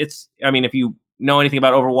week. It's I mean, if you know anything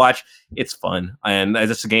about Overwatch, it's fun. And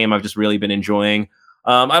it's a game I've just really been enjoying.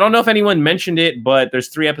 I don't know if anyone mentioned it, but there's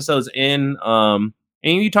 3 episodes in. And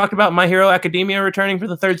you talked about My Hero Academia returning for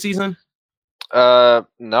the 3rd season?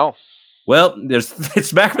 No. Well,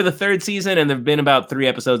 it's back for the 3rd season, and there've been about 3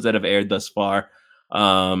 episodes that have aired thus far.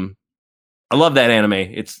 I love that anime.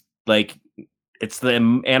 It's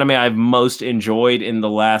the anime I've most enjoyed in the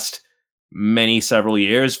last several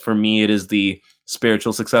years. For me, it is the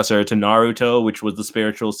spiritual successor to Naruto, which was the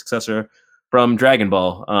spiritual successor from Dragon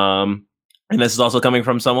Ball. And this is also coming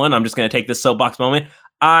from someone, I'm just going to take this soapbox moment.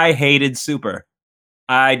 I hated Super.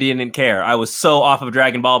 I didn't care. I was so off of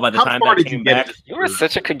Dragon Ball by the time that came back. You were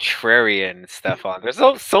such a contrarian, Stefan. There's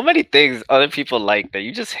so many things other people like that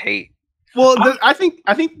you just hate. Well, I think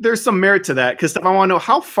there's some merit to that because I want to know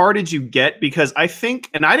how far did you get? Because I think,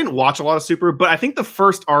 and I didn't watch a lot of Super, but I think the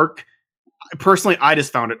first arc, personally, I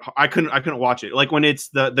just found it. I couldn't watch it. Like when it's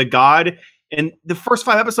the god, and the first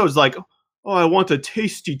 5 episodes, like, oh, I want a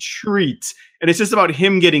tasty treat, and it's just about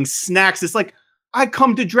him getting snacks. It's like I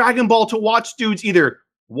come to Dragon Ball to watch dudes either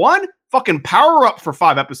 1, fucking power up for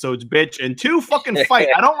 5 episodes, bitch, and 2, fucking fight.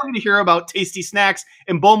 I don't want you to hear about tasty snacks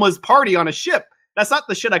and Bulma's party on a ship. That's not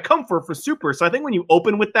the shit I come for Super. So I think when you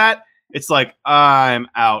open with that, it's like, I'm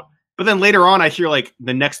out. But then later on, I hear like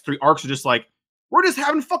the next 3 arcs are just like, we're just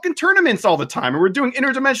having fucking tournaments all the time. And we're doing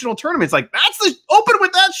interdimensional tournaments. Like, open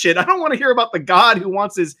with that shit. I don't want to hear about the god who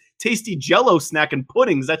wants his tasty Jello snack and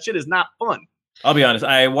puddings. That shit is not fun. I'll be honest.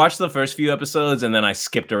 I watched the first few episodes and then I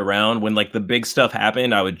skipped around. When like the big stuff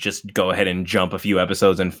happened, I would just go ahead and jump a few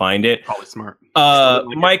episodes and find it. Probably smart.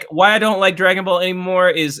 Mike, why I don't like Dragon Ball anymore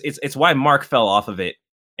is it's why Mark fell off of it,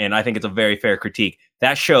 and I think it's a very fair critique.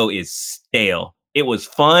 That show is stale. It was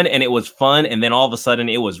fun, and then all of a sudden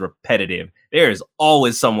it was repetitive. There is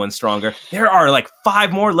always someone stronger. There are like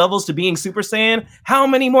 5 more levels to being Super Saiyan. How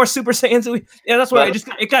many more Super Saiyans do we? Yeah, that's why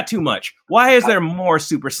it got too much. Why is there more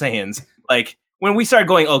Super Saiyans? Like, when we started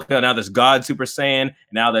going, okay, now there's God Super Saiyan,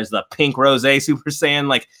 now there's the pink rose Super Saiyan.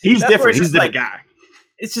 Like, he's different. He's that guy.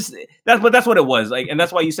 It's just that's what it was. Like, and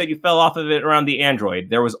that's why you said you fell off of it around the Android.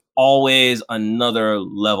 There was always another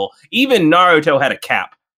level. Even Naruto had a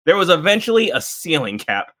cap. There was eventually a ceiling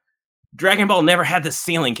cap. Dragon Ball never had the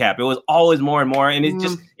ceiling cap. It was always more and more, and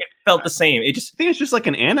it felt the same. I think it's just like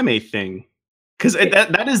an anime thing. Because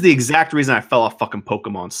that is the exact reason I fell off fucking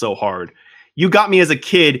Pokemon so hard. You got me as a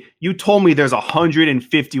kid. You told me there's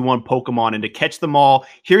 151 Pokemon, and to catch them all,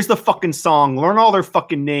 here's the fucking song, learn all their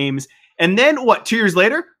fucking names. And then, 2 years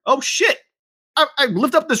later? Oh, shit. I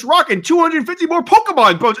lift up this rock and 250 more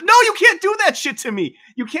Pokemon. No, you can't do that shit to me.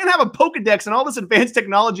 You can't have a Pokedex and all this advanced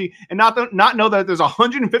technology and not know that there's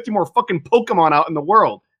 150 more fucking Pokemon out in the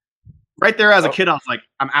world. Right there as a kid, I was like,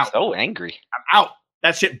 I'm out. So angry. I'm out.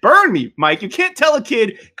 That shit burned me, Mike. You can't tell a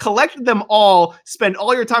kid, collect them all, spend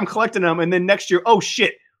all your time collecting them, and then next year, oh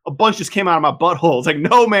shit, a bunch just came out of my butthole. It's like,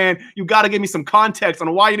 no, man, you got to give me some context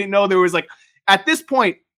on why you didn't know there was like, at this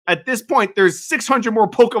point, there's 600 more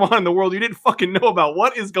Pokemon in the world you didn't fucking know about.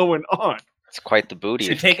 What is going on? It's quite the booty.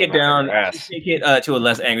 To take it down, to a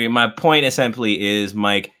less angry. My point simply is,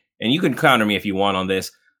 Mike, and you can counter me if you want on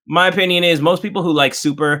this. My opinion is most people who like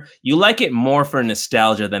Super, you like it more for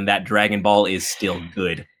nostalgia than that Dragon Ball is still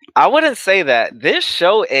good. I wouldn't say that. This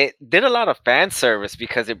show, it did a lot of fan service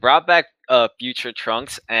because it brought back Future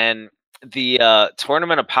Trunks and the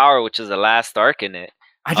Tournament of Power, which is the last arc in it.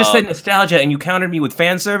 I just said nostalgia, and you countered me with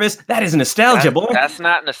fan service. That is nostalgia, boy. That's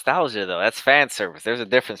not nostalgia, though. That's fan service. There's a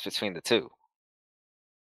difference between the two.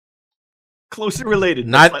 Closely related.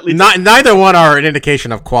 Neither one are an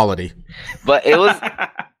indication of quality. But it was.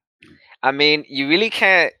 I mean, you really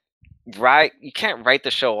can't write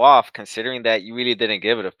the show off, considering that you really didn't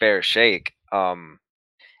give it a fair shake.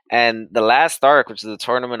 And the last arc, which is the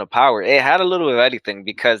Tournament of Power, it had a little of everything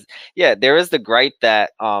because, yeah, there is the gripe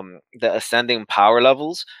that the ascending power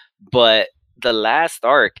levels, but the last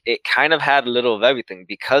arc, it kind of had a little of everything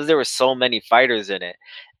because there were so many fighters in it.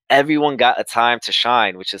 Everyone got a time to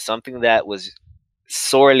shine, which is something that was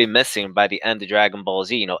sorely missing by the end of Dragon Ball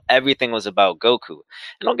Z. You know, everything was about Goku.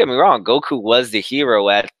 And don't get me wrong, Goku was the hero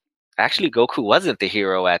actually, Goku wasn't the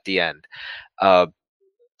hero at the end. So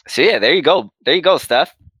yeah, there you go. There you go,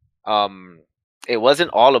 Steph. It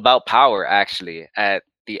wasn't all about power actually at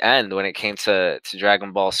the end when it came to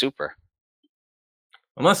Dragon Ball Super.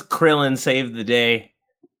 Unless Krillin saved the day,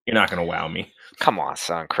 you're not gonna wow me. Come on,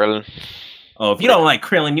 son, Krillin. Oh, if you don't like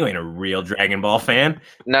Krillin, you ain't a real Dragon Ball fan.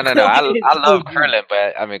 No. I love Krillin,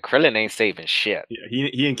 but I mean, Krillin ain't saving shit. Yeah,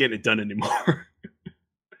 he ain't getting it done anymore.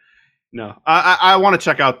 No, I want to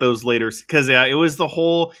check out those later because it was the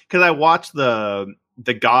whole because I watched the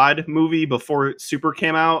God movie before Super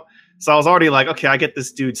came out, so I was already like, okay, I get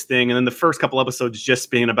this dude's thing, and then the first couple episodes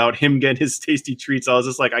just being about him getting his tasty treats, I was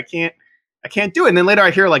just like, I can't do it. And then later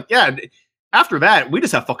I hear like, yeah, after that we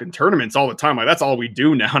just have fucking tournaments all the time, like that's all we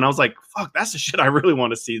do now, and I was like, fuck, that's the shit I really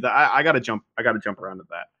want to see. That I gotta jump around to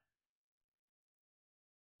that.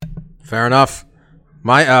 Fair enough.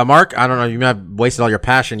 My Mark, I don't know. You may have wasted all your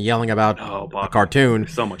passion yelling about a cartoon.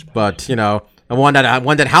 So much passion. But you know, one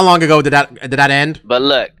that. How long ago did that end? But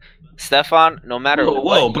look, Stefan, no matter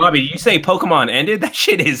whoa, Bobby, did you say Pokemon ended? That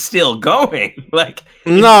shit is still going. Like,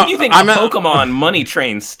 no, you think Pokemon money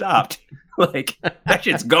train stopped? Like, that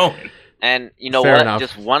shit's going. And you know Fair what? enough.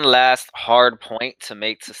 Just one last hard point to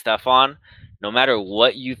make to Stefan. No matter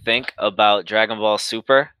what you think about Dragon Ball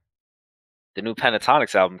Super, the new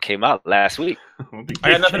Pentatonics album came out last week.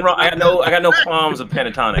 I got nothing wrong. I got no qualms of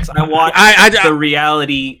Pentatonics. I watched the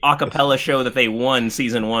reality acapella show that they won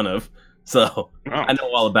season 1 of, so I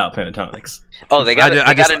know all about Pentatonics. Oh, they got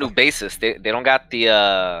a new bassist. They don't got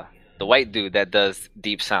the white dude that does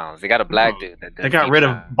deep sounds. They got a black dude that does. They got deep rid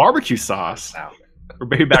sounds. of barbecue sauce. Or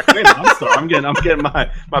baby back then. I'm sorry. I'm getting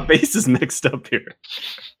my bases mixed up here.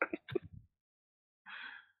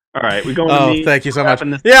 All right, we going. Oh, thank you so much.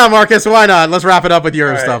 Yeah, Marcus, why not? Let's wrap it up with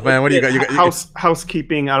your stuff, man. What do you got? You got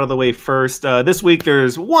housekeeping out of the way first. This week,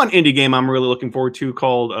 there's one indie game I'm really looking forward to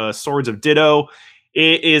called Swords of Ditto.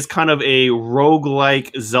 It is kind of a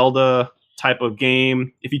roguelike Zelda type of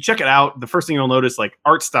game. If you check it out, the first thing you'll notice, like,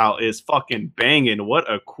 art style is fucking banging.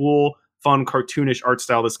 What a cool, fun, cartoonish art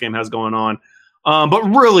style this game has going on. But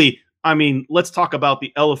really, I mean, let's talk about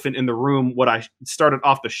the elephant in the room. What I started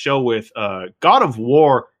off the show with, God of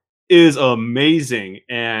War is amazing,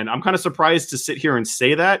 and I'm kind of surprised to sit here and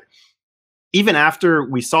say that. Even after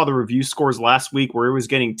we saw the review scores last week where it was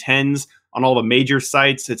getting 10s on all the major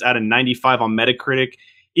sites, it's at a 95 on Metacritic.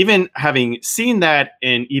 Even having seen that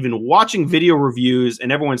and even watching video reviews and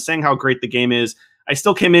everyone saying how great the game is, I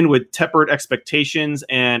still came in with tepid expectations,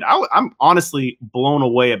 and I'm honestly blown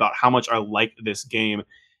away about how much I like this game.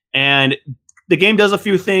 And the game does a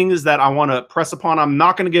few things that I want to press upon. I'm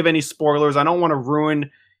not going to give any spoilers. I don't want to ruin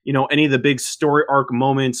any of the big story arc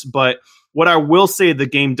moments, but what I will say the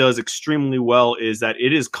game does extremely well is that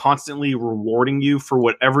it is constantly rewarding you for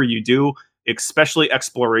whatever you do, especially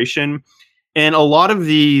exploration. And a lot of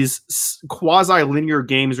these quasi-linear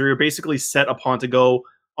games where you're basically set upon to go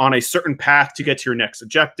on a certain path to get to your next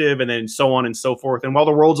objective, and then so on and so forth. And while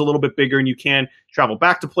the world's a little bit bigger and you can travel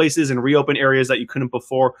back to places and reopen areas that you couldn't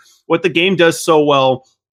before, what the game does so well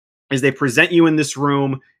is they present you in this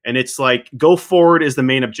room, and it's like, go forward is the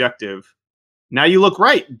main objective. Now you look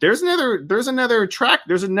right. There's another track.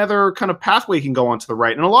 There's another kind of pathway you can go on to the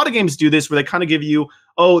right. And a lot of games do this where they kind of give you,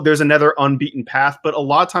 oh, there's another unbeaten path. But a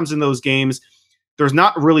lot of times in those games, there's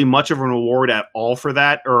not really much of a reward at all for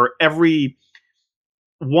that. Or every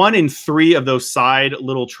 1 in 3 of those side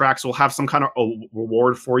little tracks will have some kind of a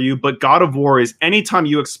reward for you. But God of War is anytime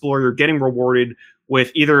you explore, you're getting rewarded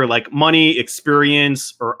with either like money,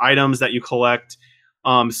 experience, or items that you collect.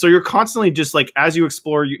 So you're constantly just like, as you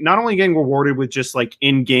explore, you not only getting rewarded with just like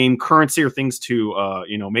in-game currency or things to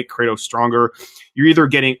make Kratos stronger. You're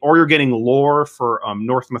getting lore for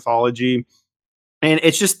Norse mythology. And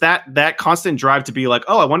it's just that constant drive to be like,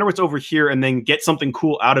 oh, I wonder what's over here, and then get something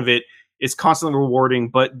cool out of it is constantly rewarding.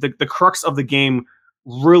 But the crux of the game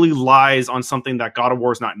really lies on something that God of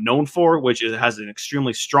War is not known for, which is it has an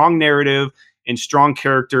extremely strong narrative and strong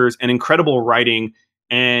characters and incredible writing.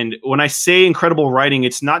 And when I say incredible writing,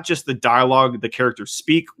 it's not just the dialogue the characters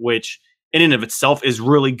speak, which in and of itself is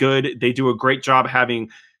really good. They do a great job having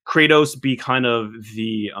Kratos be kind of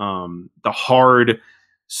the hard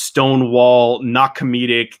Stonewall, not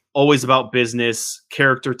comedic, always about business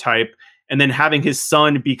character type, and then having his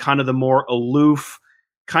son be kind of the more aloof,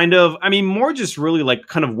 more just really like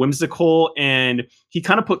kind of whimsical, and he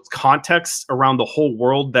kind of puts context around the whole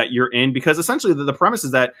world that you're in, because essentially the premise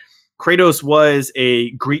is that Kratos was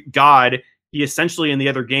a Greek god. He essentially in the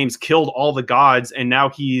other games killed all the gods, and now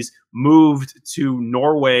he's moved to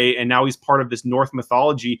Norway, and now he's part of this Norse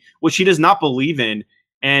mythology, which he does not believe in.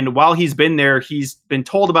 And while he's been there, he's been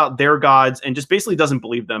told about their gods and just basically doesn't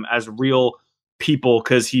believe them as real people,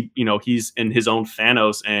 because he's in his own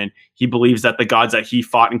Thanos, and he believes that the gods that he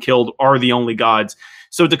fought and killed are the only gods.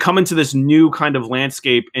 So to come into this new kind of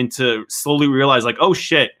landscape and to slowly realize like, oh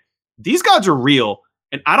shit, these gods are real,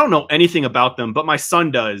 and I don't know anything about them, but my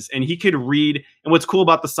son does, and he could read. And what's cool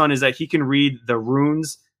about the son is that he can read the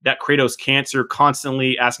runes that Kratos can't. So you're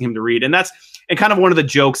constantly asking him to read, and kind of one of the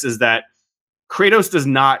jokes is that Kratos does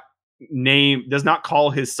not call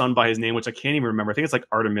his son by his name, which I can't even remember. I think it's like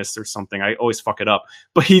Artemis or something. I always fuck it up.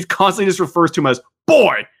 But he constantly just refers to him as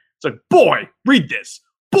boy. It's like, boy, read this.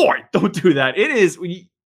 Boy, don't do that. It is.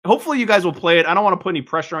 Hopefully you guys will play it. I don't want to put any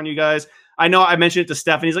pressure on you guys. I know I mentioned it to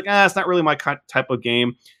Steph, and he's like, it's not really my type of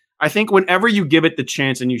game. I think whenever you give it the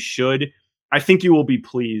chance, and you should, I think you will be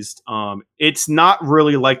pleased. It's not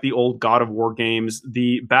really like the old God of War games.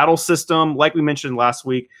 The battle system, like we mentioned last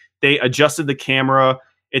week, they adjusted the camera.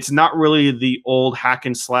 It's not really the old hack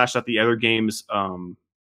and slash that the other games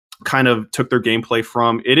kind of took their gameplay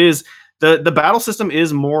from. It is the battle system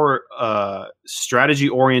is more strategy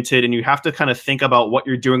oriented, and you have to kind of think about what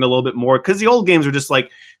you're doing a little bit more, because the old games are just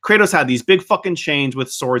like Kratos had these big fucking chains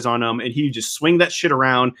with swords on them, and he just swing that shit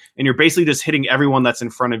around, and you're basically just hitting everyone that's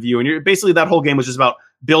in front of you, and you're basically, that whole game was just about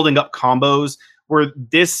building up combos. Where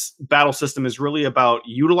this battle system is really about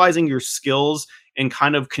utilizing your skills and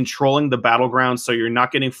kind of controlling the battleground, so you're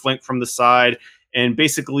not getting flanked from the side. And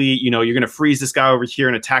basically, you're going to freeze this guy over here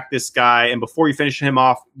and attack this guy. And before you finish him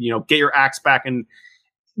off, get your axe back. And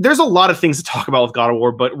there's a lot of things to talk about with God of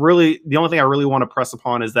War, but really, the only thing I really want to press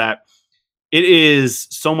upon is that it is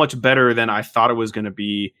so much better than I thought it was going to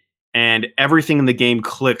be. And everything in the game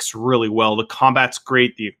clicks really well. The combat's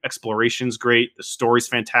great. The exploration's great. The story's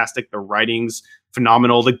fantastic. The writing's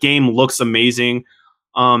phenomenal. The game looks amazing.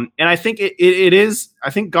 And I think it is. I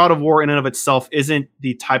think God of War in and of itself isn't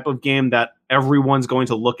the type of game that everyone's going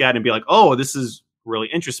to look at and be like, oh, this is really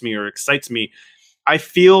interests me or excites me. I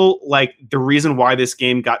feel like the reason why this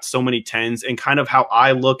game got so many 10s, and kind of how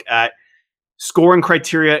I look at scoring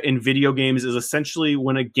criteria in video games, is essentially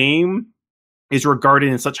when a game is regarded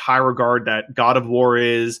in such high regard that God of War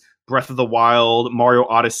is, Breath of the Wild, Mario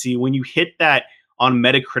Odyssey, when you hit that on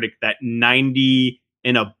Metacritic, that 90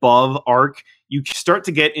 and above arc, you start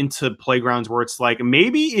to get into playgrounds where it's like,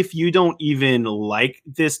 maybe if you don't even like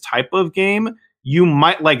this type of game, you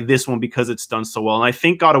might like this one because it's done so well. And I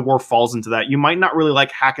think God of War falls into that. You might not really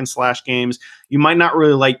like hack and slash games. You might not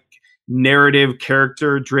really like narrative,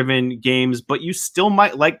 character-driven games, but you still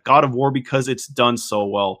might like God of War because it's done so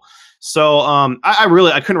well. So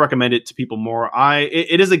I couldn't recommend it to people more.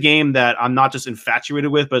 It is a game that I'm not just infatuated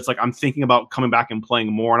with, but it's like I'm thinking about coming back and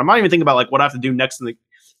playing more. And I'm not even thinking about like what I have to do next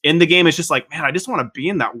in the game. It's just like, man, I just want to be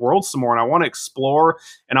in that world some more, and I want to explore,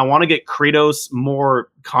 and I want to get Kratos more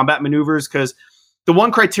combat maneuvers. Because the one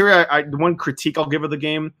the one critique I'll give of the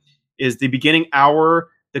game is the beginning hour.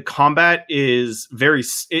 The combat is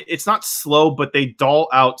it's not slow, but they dull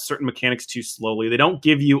out certain mechanics too slowly. They don't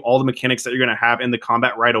give you all the mechanics that you're going to have in the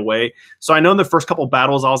combat right away. So I know in the first couple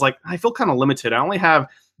battles, I was like, I feel kind of limited. I only have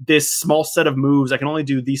this small set of moves. I can only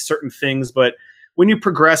do these certain things. But when you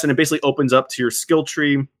progress, and it basically opens up to your skill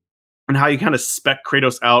tree and how you kind of spec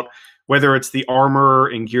Kratos out, whether it's the armor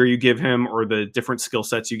and gear you give him or the different skill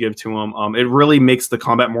sets you give to him, it really makes the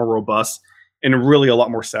combat more robust and really a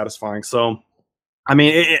lot more satisfying. So, I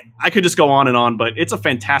mean, I could just go on, but it's a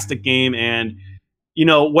fantastic game. And,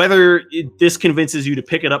 whether this convinces you to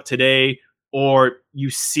pick it up today or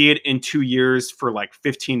you see it in 2 years for like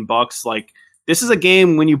 $15, like, this is a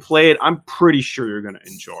game when you play it, I'm pretty sure you're going to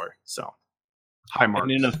enjoy. So High marks.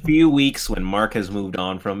 And in a few weeks, when Mark has moved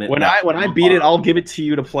on from it, When I beat it, I'll give it to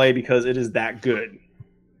you to play because it is that good.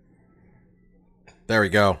 There we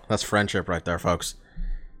go. That's friendship right there, folks.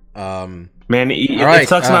 Man, right, it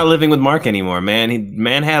sucks not living with Mark anymore, man.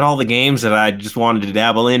 Man had all the games that I just wanted to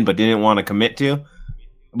dabble in, but didn't want to commit to.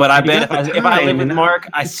 But I bet if I lived with Mark,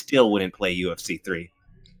 I still wouldn't play UFC 3.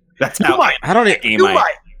 That's how I don't. You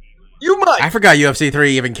might. I forgot UFC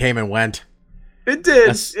 3 even came and went. It did.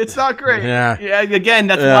 It's not great. Yeah. Again,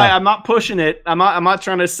 that's why I'm not pushing it. I'm not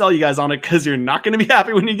trying to sell you guys on it because you're not going to be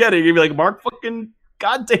happy when you get it. You're going to be like, Mark, fucking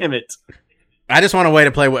goddamn it. I just want a way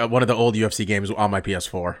to play one of the old UFC games on my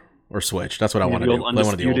PS4 or Switch. That's what I want to do. Play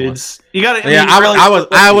one of the old ones. You got to. Yeah,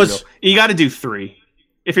 I was. You got to do 3.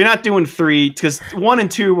 If you're not doing 3, because 1 and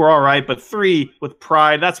 2 were all right, but 3 with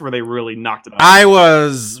Pride, that's where they really knocked it out.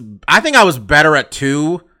 I think I was better at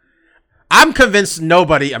 2. I'm convinced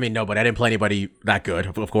nobody. I didn't play anybody that good,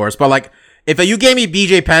 of course. But like, if you gave me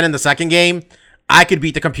BJ Penn in the second game, I could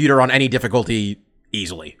beat the computer on any difficulty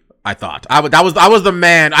easily. I thought I was the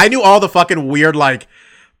man. I knew all the fucking weird like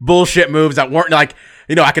bullshit moves that weren't like,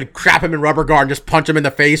 I could crap him in rubber guard and just punch him in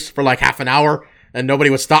the face for like half an hour and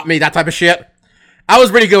nobody would stop me. That type of shit. I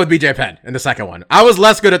was pretty good with BJ Penn in the second one. I was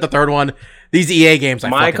less good at the third one. These EA games,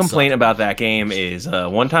 my complaint about that game is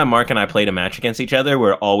one time Mark and I played a match against each other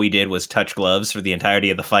where all we did was touch gloves for the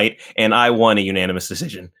entirety of the fight, and I won a unanimous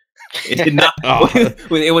decision. It did not.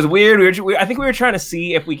 It was weird. I think we were trying to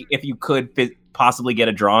see if you could possibly get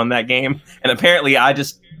a draw in that game, and apparently I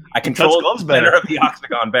controlled the center of the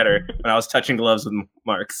octagon better when I was touching gloves with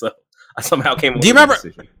Mark. So I somehow came. Do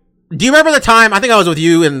you remember the time? I think I was with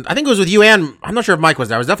you, and I think it was with you, and I'm not sure if Mike was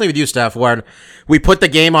there. I was definitely with you, Steph, where we put the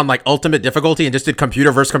game on like ultimate difficulty and just did computer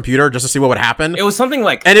versus computer just to see what would happen. It was something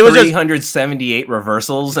like and it was 378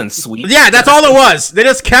 reversals and sweeps. Yeah, that's all it was. They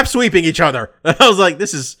just kept sweeping each other. I was like,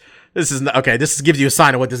 this is okay. This gives you a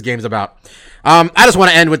sign of what this game's about. I just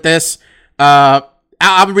want to end with this.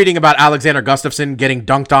 I'm reading about Alexander Gustafsson getting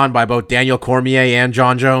dunked on by both Daniel Cormier and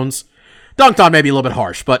John Jones. Dunked on maybe a little bit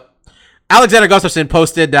harsh, but Alexander Gustafsson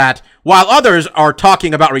posted that while others are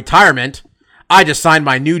talking about retirement, I just signed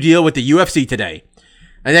my new deal with the UFC today.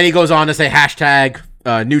 And then he goes on to say hashtag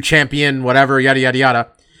new champion, whatever, yada, yada,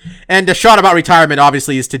 yada. And the shot about retirement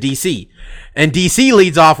obviously is to DC. And DC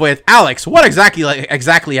leads off with, Alex, what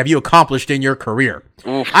exactly have you accomplished in your career?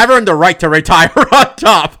 I've earned the right to retire on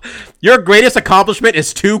top. Your greatest accomplishment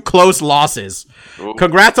is 2 close losses.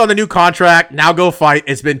 Congrats on the new contract. Now go fight.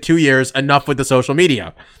 It's been 2 years. Enough with the social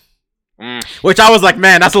media. Which I was like,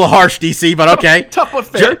 man, that's a little harsh, DC, but okay. Tough but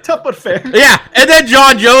fair. Tough but fair. Yeah, and then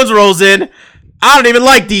John Jones rolls in. I don't even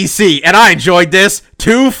like DC, and I enjoyed this.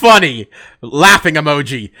 Too funny. Laughing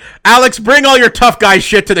emoji. Alex, bring all your tough guy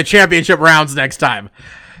shit to the championship rounds next time.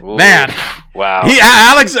 Ooh, man. Wow.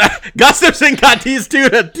 Alex Gustafsson got these two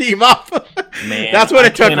to team up. Man, that's what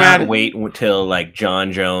it took, man. I cannot wait until like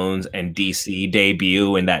John Jones and DC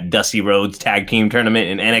debut in that Dusty Rhodes tag team tournament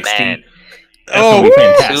in NXT. Man.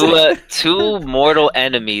 Two mortal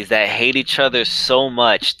enemies that hate each other so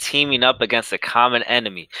much teaming up against a common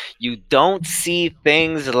enemy. You don't see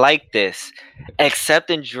things like this except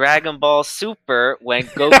in Dragon Ball Super when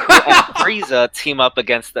Goku and Frieza team up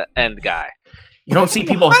against the end guy. You don't see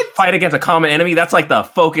people fight against a common enemy? That's like the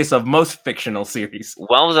focus of most fictional series.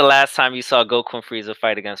 When was the last time you saw Goku and Frieza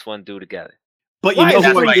fight against one dude together? But you know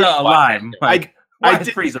who alive? I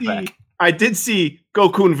did Frieza back. I did see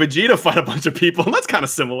Goku and Vegeta fight a bunch of people, and that's kind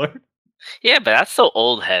of similar. Yeah, but that's so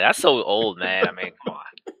old head. That's so old, man. I mean, come on.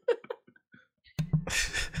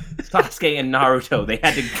 Sasuke and Naruto, they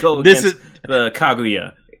had to go against the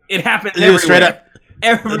Kaguya. It happened everywhere. Straight up.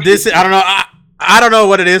 This, I don't know. I don't know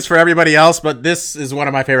what it is for everybody else, but this is one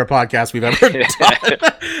of my favorite podcasts we've ever done.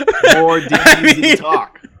 More DBZ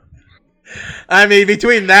talk. I mean,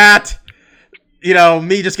 between that,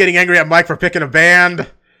 me just getting angry at Mike for picking a band.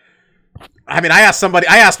 I mean, I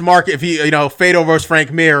asked Mark if he, Fedor versus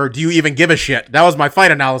Frank Mir, do you even give a shit? That was my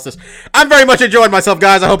fight analysis. I'm very much enjoying myself,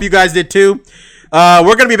 guys. I hope you guys did too. We're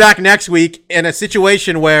going to be back next week in a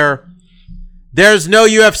situation where there's no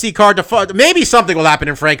UFC card to fight. Maybe something will happen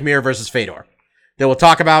in Frank Mir versus Fedor that we'll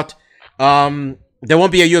talk about. There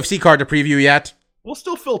won't be a UFC card to preview yet. We'll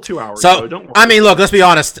still fill 2 hours, so don't worry. I mean, look, let's be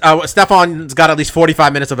honest. Stefan's got at least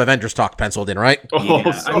 45 minutes of Avengers talk penciled in, right?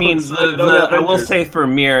 Yeah. I mean, I will say for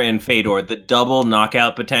Mir and Fedor, the double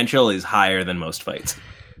knockout potential is higher than most fights.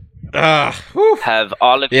 Have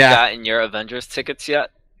all of you gotten your Avengers tickets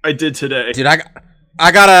yet? I did today. Dude, I'm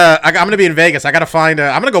gonna be in Vegas. I gotta find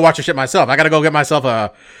I'm gonna go watch the shit myself. I gotta go get myself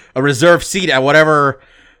a reserved seat at whatever.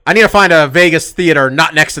 I need to find a Vegas theater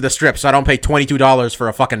not next to the Strip so I don't pay $22 for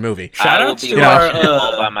a fucking movie. I will be watching it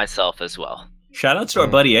all by myself as well. Shout outs to our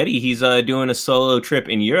buddy Eddie. He's doing a solo trip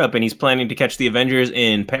in Europe, and he's planning to catch the Avengers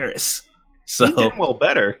in Paris. So He did well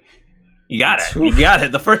better. you got it. You got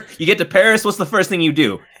it. The first you get to Paris, what's the first thing you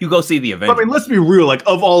do? You go see the Avengers. I mean, let's be real. Like,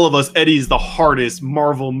 of all of us, Eddie's the hardest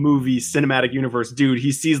Marvel movie cinematic universe dude.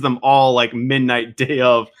 He sees them all like midnight day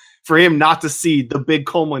of. For him not to see the big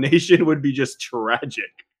culmination would be just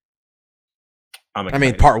tragic. I'm I mean,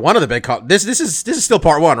 excited. part one of the big call. This is still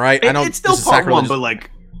part one, right? I know It's still this is part one, sacrilegious. but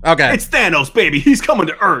like, Okay. it's Thanos, baby. He's coming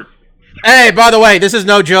to Earth. Hey, by the way, this is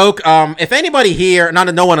no joke. If anybody here,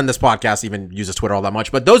 no one on this podcast even uses Twitter all that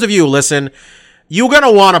much, but those of you who listen, you're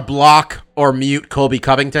gonna want to block or mute Colby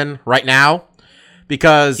Covington right now,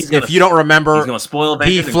 because He's gonna- if you don't remember, he's gonna spoil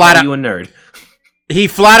Avengers and flat call out- you a nerd. he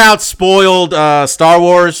flat out spoiled Star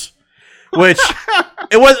Wars, which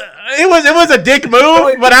it was a dick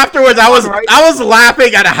move. But afterwards, I was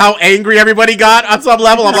laughing at how angry everybody got on some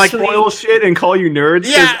level. I'm like, spoil shit and call you nerds.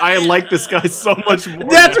 'Cause Yeah. I like this guy so much more.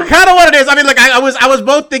 that's now. kind of what it is. I mean, like I was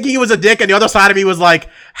both thinking he was a dick, and the other side of me was like,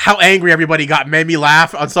 how angry everybody got made me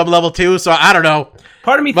laugh on some level too. So I don't know.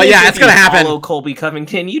 Part of me But thinks yeah, if it's gonna you happen. Follow Colby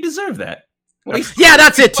Covington, you deserve that. At least Yeah,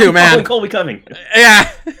 that's it too, man. follow Colby Covington. Yeah.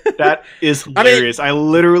 That is I mean, hilarious. I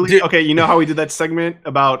literally dude- okay. You know how we did that segment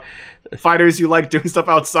about fighters you like doing stuff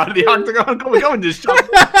outside of the octagon? Go and just shut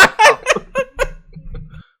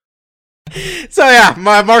So yeah,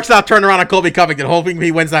 Mark's not turning around on Colby Covington, hoping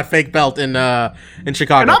he wins that fake belt in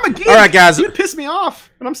Chicago. And I'm a geek. All right, guys. You piss me off,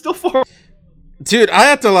 and I'm still for. Dude, I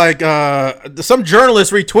had to like some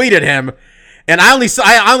journalist retweeted him, and I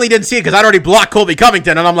only didn't see it because I'd already blocked Colby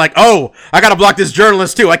Covington, and I'm like, oh, I gotta block this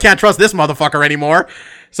journalist too. I can't trust this motherfucker anymore.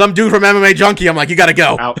 Some dude from MMA Junkie. I'm like, you gotta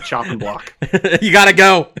go. Out, chop and block. You gotta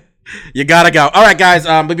go. You gotta go. All right, guys.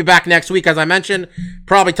 We'll be back next week, as I mentioned.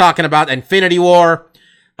 Probably talking about Infinity War.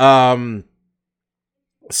 Some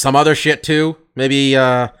other shit too. Maybe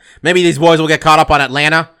these boys will get caught up on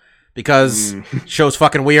Atlanta because show's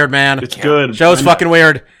fucking weird, man. It's good. Show's fucking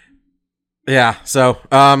weird. Yeah. So,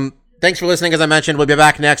 thanks for listening. As I mentioned, we'll be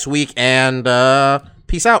back next week, and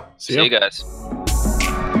peace out. See See ya. you guys.